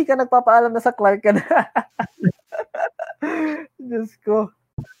 Ba't di ka nagpapaalam na sa Clark ka na? Diyos ko.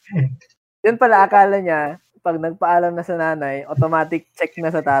 Yun pala, akala niya, pag nagpaalam na sa nanay, automatic check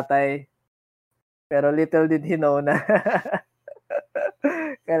na sa tatay. Pero little did he know na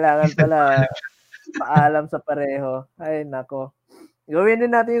kailangan pala paalam sa pareho. Ay, nako. Gawin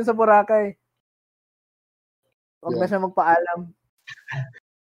din natin yun sa Boracay. Huwag na siya magpaalam.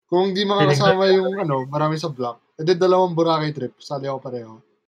 Kung di makakasama yung marami sa block, edi 2 Boracay trip, sali ako pareho.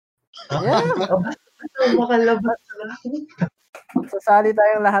 Yeah. Makalabas Sasali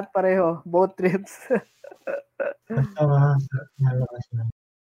tayong lahat pareho. Both trips. Malakas na.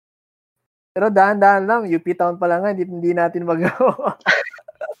 Pero dahan-dahan lang. UP Town pa lang nga. Hindi natin magawa.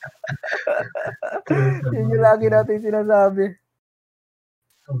 Yun yung lagi natin sinasabi.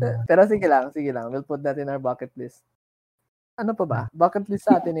 Pero sige lang. We'll put that in our bucket list. Ano pa ba? Bucket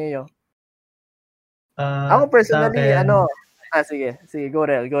list sa atin niyo. Ako personally, sige. Go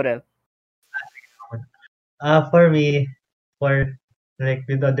Rel. For me, for like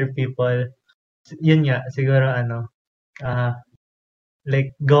with other people, yun nga, siguro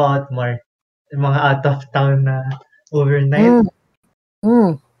like go out more. Mga out of town na overnight.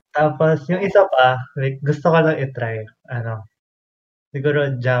 Tapos yung isa pa, like gusto ko lang i-try,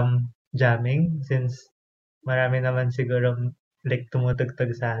 siguro jamming since marami naman siguro like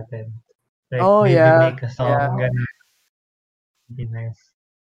tumutugtog sa atin. Like make a song, ganun. Be nice.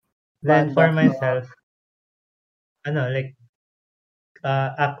 Then for myself, like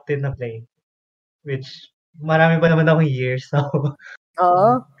act in a play, which marami pa naman akong years, so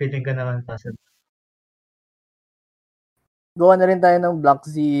feeling ko naman possible. Gawa na rin tayo ng Block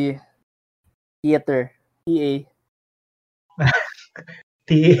Z Theater. TA.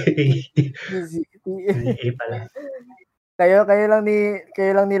 TA pala. Kayo lang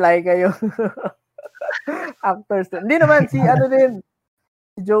ni Laika yung actors. Hindi naman, si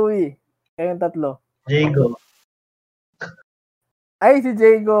Joey. Kayong tatlo. Jago. Ay, si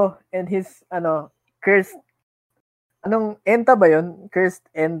Jago and his, cursed, ENTA ba yun? Cursed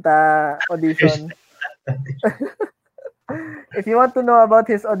ENTA audition. If you want to know about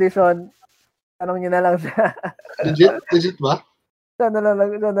his audition, tanong nyo na lang siya. Legit ba? Siya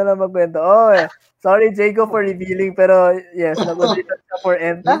na lang magkwento. Sorry Jago for revealing, pero yes, nag-audition siya for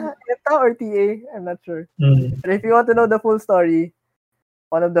ENTA or TA? I'm not sure. But if you want to know the full story,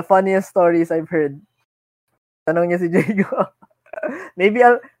 one of the funniest stories I've heard, tanong niya si Jago. Maybe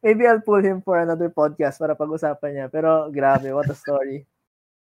I'll pull him for another podcast para pag-usapan niya. Pero grabe, what a story.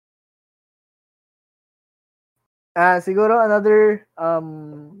 Siguro another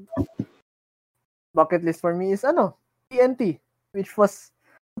bucket list for me is TNT, which was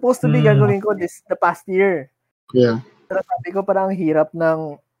supposed to be gagawin ko the past year. Yeah. Pero sabi ko parang hirap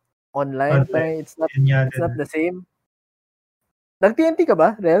ng online. Parang it's not the same. Nag-TNT ka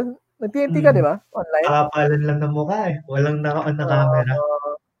ba, Rel? Nag-TNT ka, di ba? Online? Nakapalan lang ng mukha eh. Walang naka-on na camera.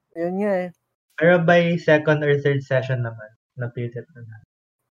 Yun nga eh. Pero by second or third session naman, napilit na.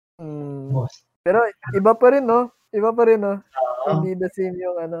 Most. Pero iba pa rin, no? Hindi the same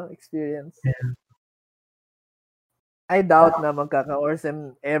yung experience. Yeah. I doubt na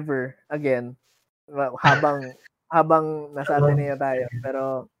magkaka-ORSM ever again habang nasa Ateneo tayo.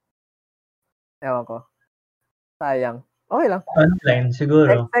 Pero ewan ko. Sayang. Okay lang. Online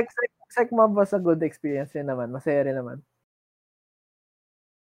siguro. SecMob was a good experience rin naman. Masaya rin naman.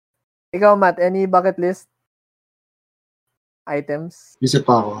 Ikaw, Matt, any bucket list items? Isip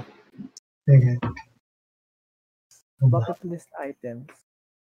pa ako. Okay. Bucket list items.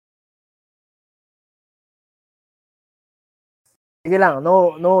 Sige lang,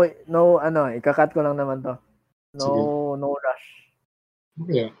 no, ikakat ko lang naman to. No rush.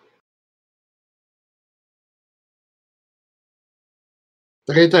 Okay.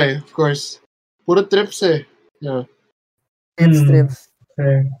 Tagaytay, of course. Puro trips eh. Yeah. It's trips.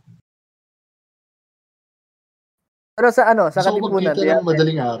 Okay. Pero sa Katipunan. Gusto ko ng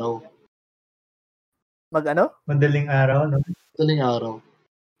madaling araw. Madaling araw, no? Madaling araw.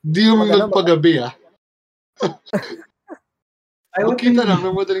 Hindi yung nagpagabi Magkita lang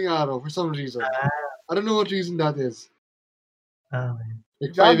ng madaling araw for some reason. I don't know what reason that is.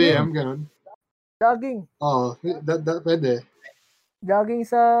 Like 5 a.m. ganun. Jogging. That pwede. Jogging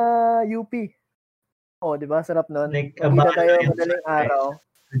sa UP. Di ba? Sarap nun. Like, magkita tayo madaling araw.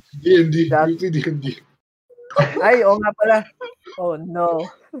 D&D. UP D&D. Ay, nga pala. Oh, no.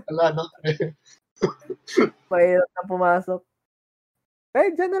 Wala na. Mahirap na pumasok.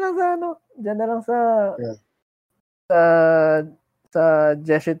 Dyan na lang sa Sa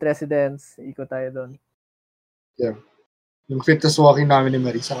Jesuit residence, ikot tayo doon. Yeah. Yung fitness walking namin ni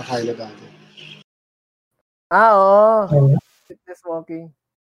Marie sa Kakaila dati. Oo. Fitness walking.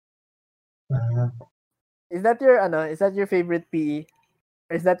 Is that your favorite PE?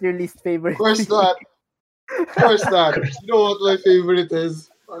 Or is that your least favorite? Of course not. Of course not. You know what my favorite is?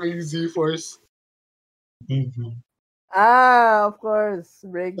 Fucking Z-Force. Of course.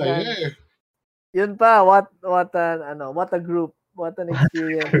 Breakdance. Yeah. Yun pa, what a group. What an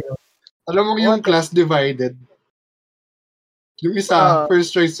experience. Alam mo yung class divided. Yung isa,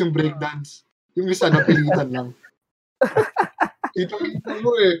 first choice yung breakdance. Yung isa, napilitan lang. Kita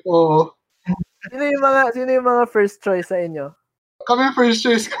mo oo. Sino yung mga first choice sa inyo? Kami first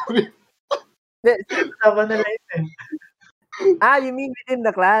choice kami. Sama na lang yun. You mean within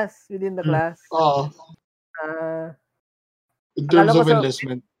the class? Within the class? Oo. In terms of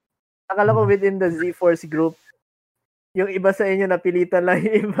enlistment. Akala ko within the Z-Force group, yung iba sa inyo napilitan lang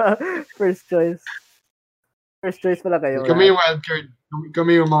yung iba first choice. First choice pala kayo. Kami yung wildcard.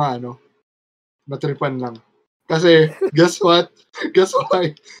 Kami yung mga natripan lang. Kasi, guess what? Guess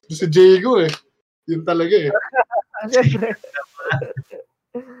why? Si Diego Yun talaga Siyempre.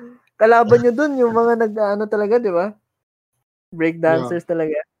 Kalaban nyo dun, yung mga nag-ano talaga, di ba? Breakdancers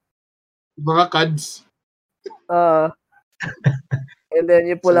talaga. Mga cads. And then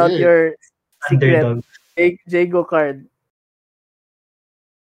you pull out your secret Jago card.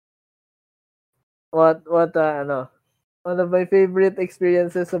 What one of my favorite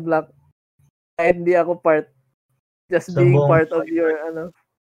experiences sa Black, kahit hindi ako part, just being part of your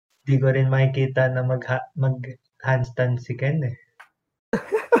Hindi ko rin makikita na mag-handstand si Ken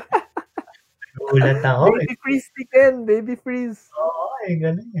Ulat ako Baby freeze si Ken, baby freeze. Oo,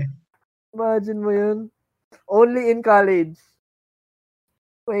 ganun Imagine mo yun. Only in college.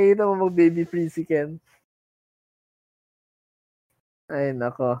 Makikita mo mag-baby freeze si Ken. Ay,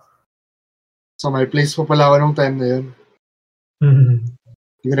 nako. So, my place pa pala ako nung time na yun.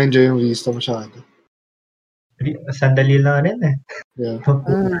 Hindi ko na-enjoy yung vista masyado. Sandali lang rin Yeah.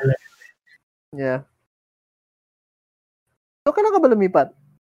 Yeah. So, kailan ka ba lumipat?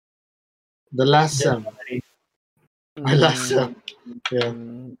 The last sem. My last sem. Yeah.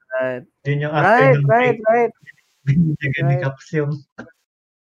 Right. Yun yung after Right. Ni Caps yung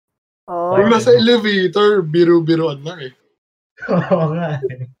Kung nasa elevator, biro-biroan lang Oo nga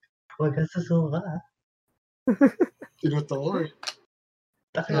Huwag kang susuka Tinotoo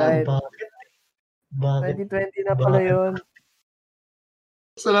Right. Bakit? 2020 na pala yun.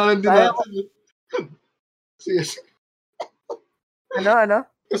 Kasalanan din natin. Sige. Ano?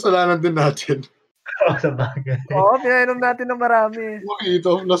 Kasalanan din natin. Sa bagay. Oo, pinainom natin ng marami.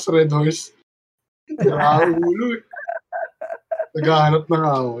 Ito, last Red Horse. Nakaulo Naghahanap ng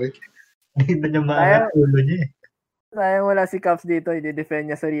away. Hindi pa niya maangat ulo niya Sayang wala si Caps dito, i-defend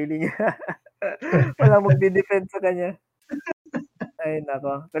niya sarili niya. Walang magdi-defend sa kanya. Ay,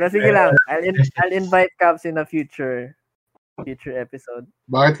 nako. Pero sige lang, I'll invite Caps in a future episode.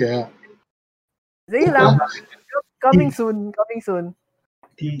 Bakit kaya? Sige lang. Coming soon.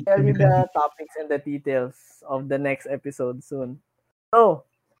 Tell you the topics and the details of the next episode soon. So,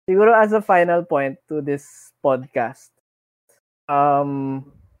 siguro as a final point to this podcast,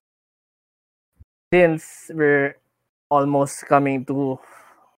 since we're almost coming to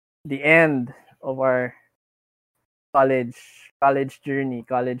the end of our college journey,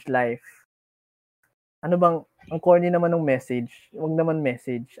 college life, ano bang, ang corny naman ng message, huwag naman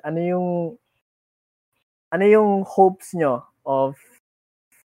message, ano yung hopes nyo of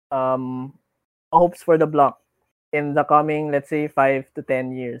hopes for the block in the coming, let's say, 5 to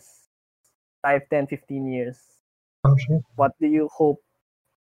 10 years, 5, 10, 15 years? What do you hope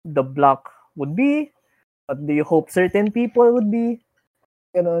the block would be? What do you hope certain people would be?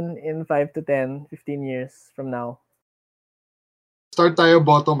 Ganun, in 5 to 10, 15 years from now. Start tayo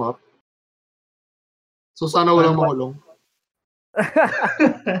bottom up. So sana walang makulong.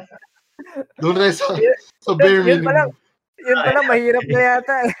 Doon tayo sa bare minimum. Yun pala, mahirap na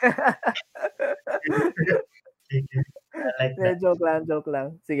yata. Joke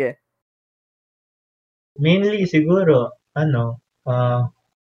lang. Sige. Mainly siguro,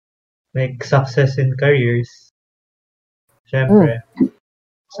 like success in careers. Siyempre.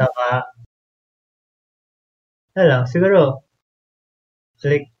 Saka, siguro,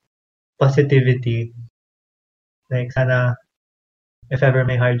 like, positivity. Like, sana, if ever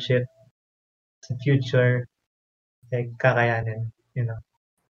may hardship sa future, like, kakayanin,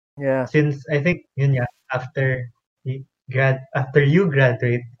 Yeah. Since, I think, yun after you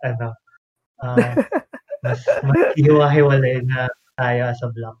graduate, mas hiwa-hiwalay na tayo as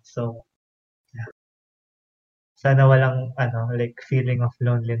a block. So, yeah. sana walang like feeling of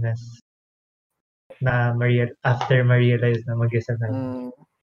loneliness na after ma-realize na mag-isa na.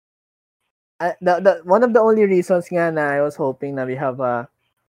 One of the only reasons nga na I was hoping na we have a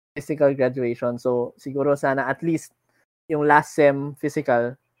physical graduation. So siguro sana at least yung last sem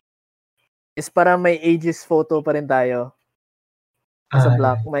physical is para may ages photo pa rin tayo. Sa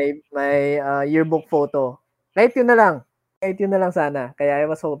block, may yearbook photo. Kahit yun na lang sana. Kaya I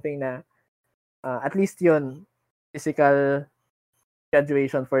was hoping na at least yun, physical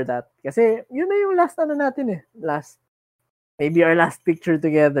graduation for that. Kasi yun na yung last natin eh. Maybe our last picture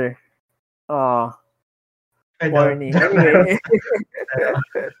together. Oh. Corny. Anyway.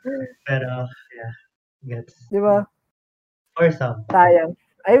 Pero, yeah. Gets. Diba? For some. Sayang.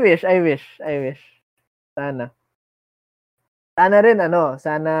 I wish. Sana rin,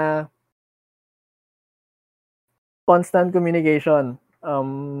 sana constant communication.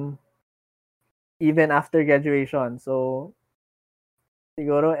 Even after graduation. So,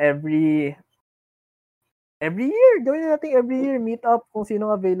 siguro every year, gawin natin every year, meet up kung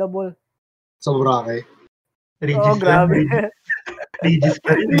sino available. Sa Boracay. Oo, grabe. Regis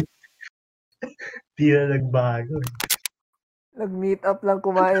pa rin eh. Di na nagbago. Nag-meet up lang,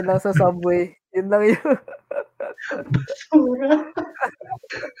 kumain lang sa subway. Yun lang yun. Basura.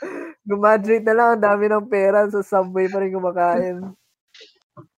 Gumadrate na lang, ang dami ng pera, sa subway pa rin kumakain.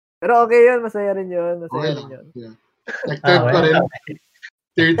 Pero okay yun, masaya rin yun. Yeah. Tech-type pa rin.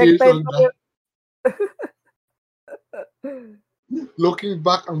 30 years old na. Looking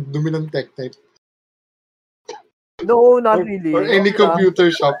back, ang dumi ng tech-type. No, not really. Or any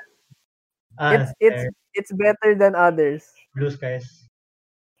computer shop. It's better than others. Blue skies.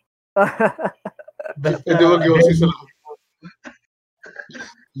 Pwede mag-yosi sa loob.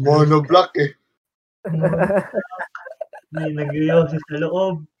 Monoblock eh. May nag-yosi sa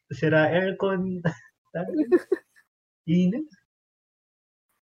loob. Sira aircon. Init.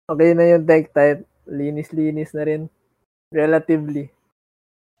 Okay na yung tech type. Linis na rin. Relatively.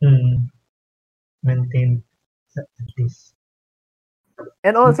 Maintained at least.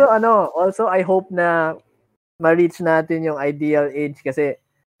 And also, I hope na ma-reach natin yung ideal age kasi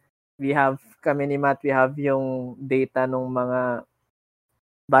kami ni Matt, we have yung data nung mga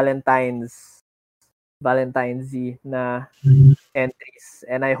Valentine's Z na entries.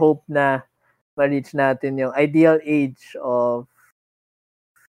 And I hope na ma-reach natin yung ideal age of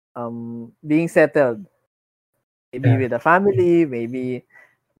being settled. Maybe with a family, maybe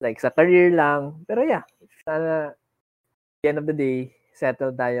like sa career lang. Pero yeah, sana at the end of the day,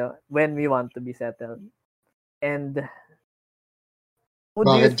 settled tayo when we want to be settled. And who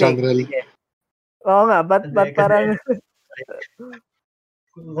do you think? Oo nga, but parang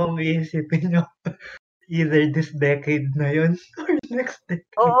kung iisipin nyo, either this decade na yun or next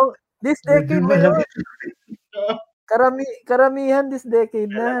decade. Oo, this decade na yun. Karamihan this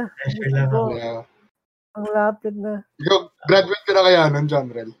decade na. Yeah. Ang lapit na. Ikaw, graduate ka na kaya nun,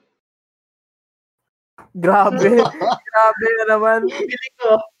 Jonrel? Grabe na naman. Feeling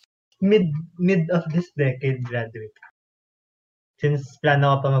ko, mid of this decade graduate. Since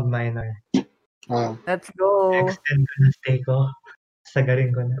plano ko pa mag-minor. Let's go. Extend ko na stay ko.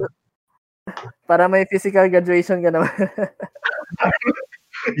 Sagarin ko na. Para may physical graduation ka naman.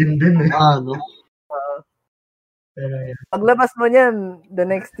 Yun din eh. No? Pero yeah. Paglabas mo niyan, the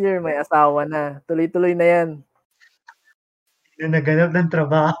next year may asawa na. Tuloy-tuloy na yan. Hindi na naganap ng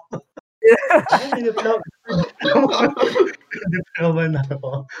trabaho. Diploma na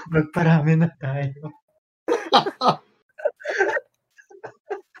ako. Magparami na tayo.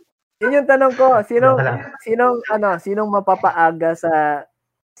 Yun yung tanong ko, sinong mapapaaga sa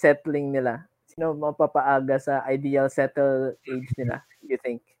settling nila? Sino mapapaaga sa ideal settle age nila, you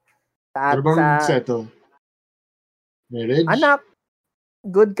think? Ano bang settle? Marriage? Anak,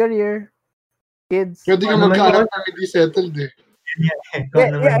 good career, kids. Pwede ka magkaanak na hindi settled eh.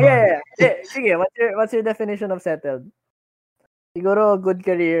 Yeah. Sige, what's your definition of settled? Siguro good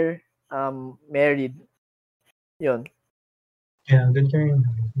career, married. Yun. Yeah, good career.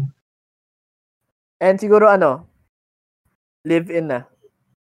 And siguro live-in na.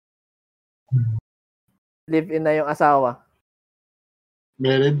 Live-in na yung asawa.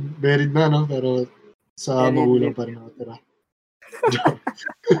 Married na, no? Pero sa magulang pa rin nakatira.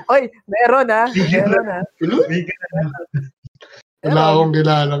 Oy, meron na. Wala akong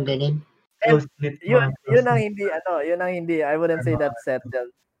kilalang ganun. Yun ang hindi. I wouldn't say that's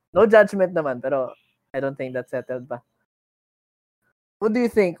settled. No judgment naman, pero I don't think that's settled pa. What do you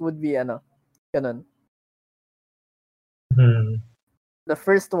think would be ganun? The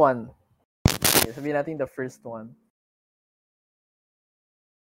first one. Okay, sabihin natin the first one.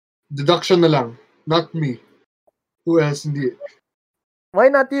 Deduction na lang. Not me. Who else hindi? Why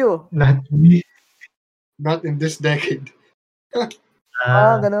not you? Not me. Not in this decade.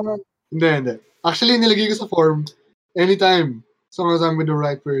 Ganun. Hindi. Actually, nilagay ko sa form, anytime, as long as I'm with the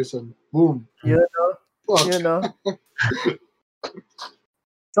right person. Boom. You know? Fuck. You know?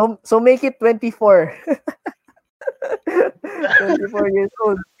 So make it 24. 24 years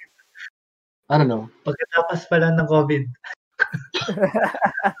old. I don't know. Pagkatapos pa lang ng COVID.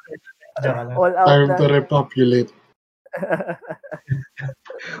 All out Time na. to repopulate.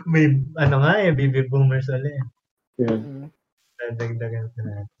 May, baby boomers ulit. Yeah. Dadagdagan pa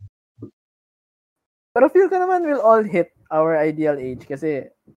natin. Pero feel ko naman we'll all hit our ideal age kasi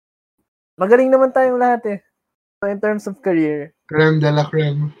magaling naman tayong lahat eh. So in terms of career. Creme de la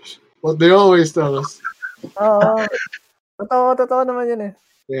creme. What they always tell us. Oo. Totoo naman yun eh.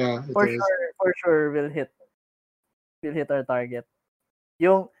 Yeah, For sure we'll hit our target.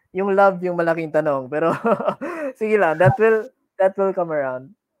 Yung love yung malaking tanong, pero sige lang, that will come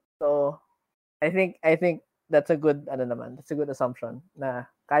around. So I think that's a good that's a good assumption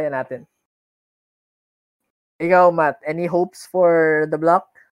na kaya natin. Ikaw, Matt, any hopes for the block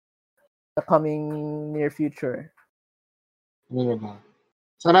the coming near future? Ano ba?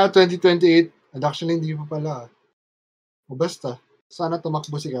 Sana 2028. And actually, hindi pa pala. O basta. Sana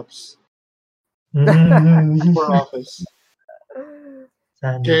tumakbo si Caps. For office.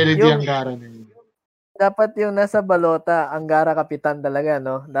 Kennedy Angara na yun. Dapat yung nasa balota, Angara Kapitan talaga,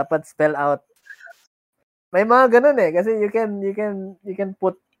 no? Dapat spell out. May mga ganun eh. Kasi you can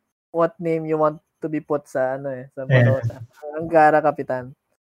put what name you want to be put sa sa balota. Angara Kapitan.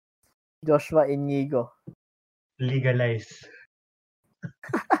 Joshua Inigo. Legalize.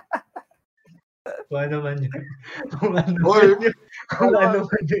 Kung ano man yun. Kung ano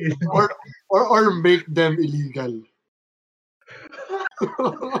man yun. Or make them illegal.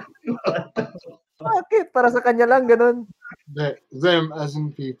 Bakit? Para sa kanya lang, ganun. Them as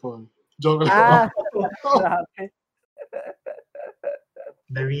in people. Joke lang. Grabe.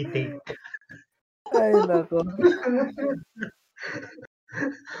 The retake. Ay, nako.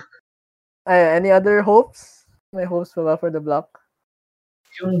 Any other hopes? May hopes pa ba for the block?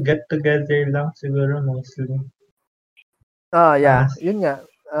 Yung get together lang siguro mostly. Yeah. Yun nga.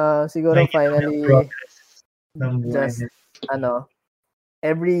 Siguro finally just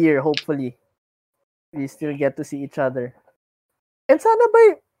every year hopefully we still get to see each other. And sana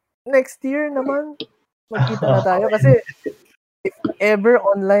ba next year naman magkita na tayo kasi if ever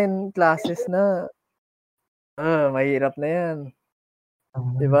online classes na mahirap na yan.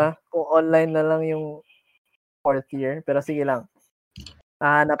 Diba? Kung online na lang yung 4th year. Pero sige lang.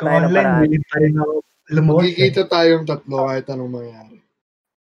 Hanap tayo ng paraan. Kung online, pa rin ako lumuwas. Magkikita tayong tatlo kahit anong mangyari.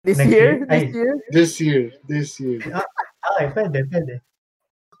 This year? This year. Okay, pwede.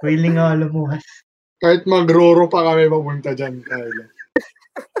 Willing ako lumuwas. Kahit magroro pa kami papunta dyan, Kyle.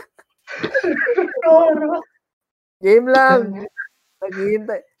 Game lang.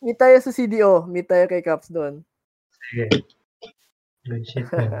 Naghihintay. Meet tayo sa CDO. Meet tayo kay Caps doon. Sige. Good shit.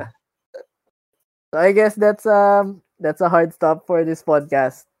 So I guess that's a hard stop for this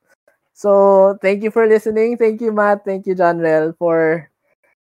podcast. So thank you for listening. Thank you, Matt. Thank you, Janrel, for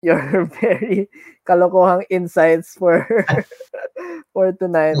your very kalokohang insights for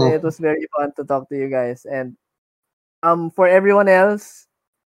tonight. It was very fun to talk to you guys. And for everyone else,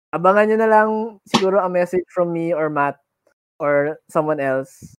 abangan nyo na lang siguro a message from me or Matt or someone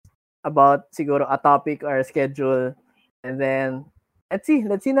else about siguro a topic or a schedule. And then let's see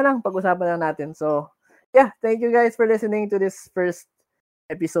na lang, pag-usapan lang natin. So, yeah, thank you guys for listening to this first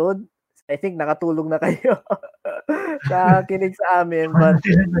episode. I think nakatulog na kayo sa kinig sa amin. But,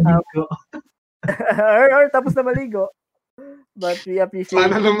 or tapos na maligo. But we appreciate...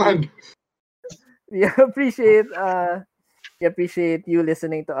 Sana naman. We appreciate you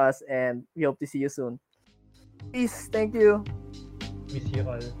listening to us and we hope to see you soon. Peace. Thank you. Miss you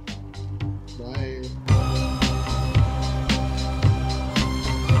all. Bye.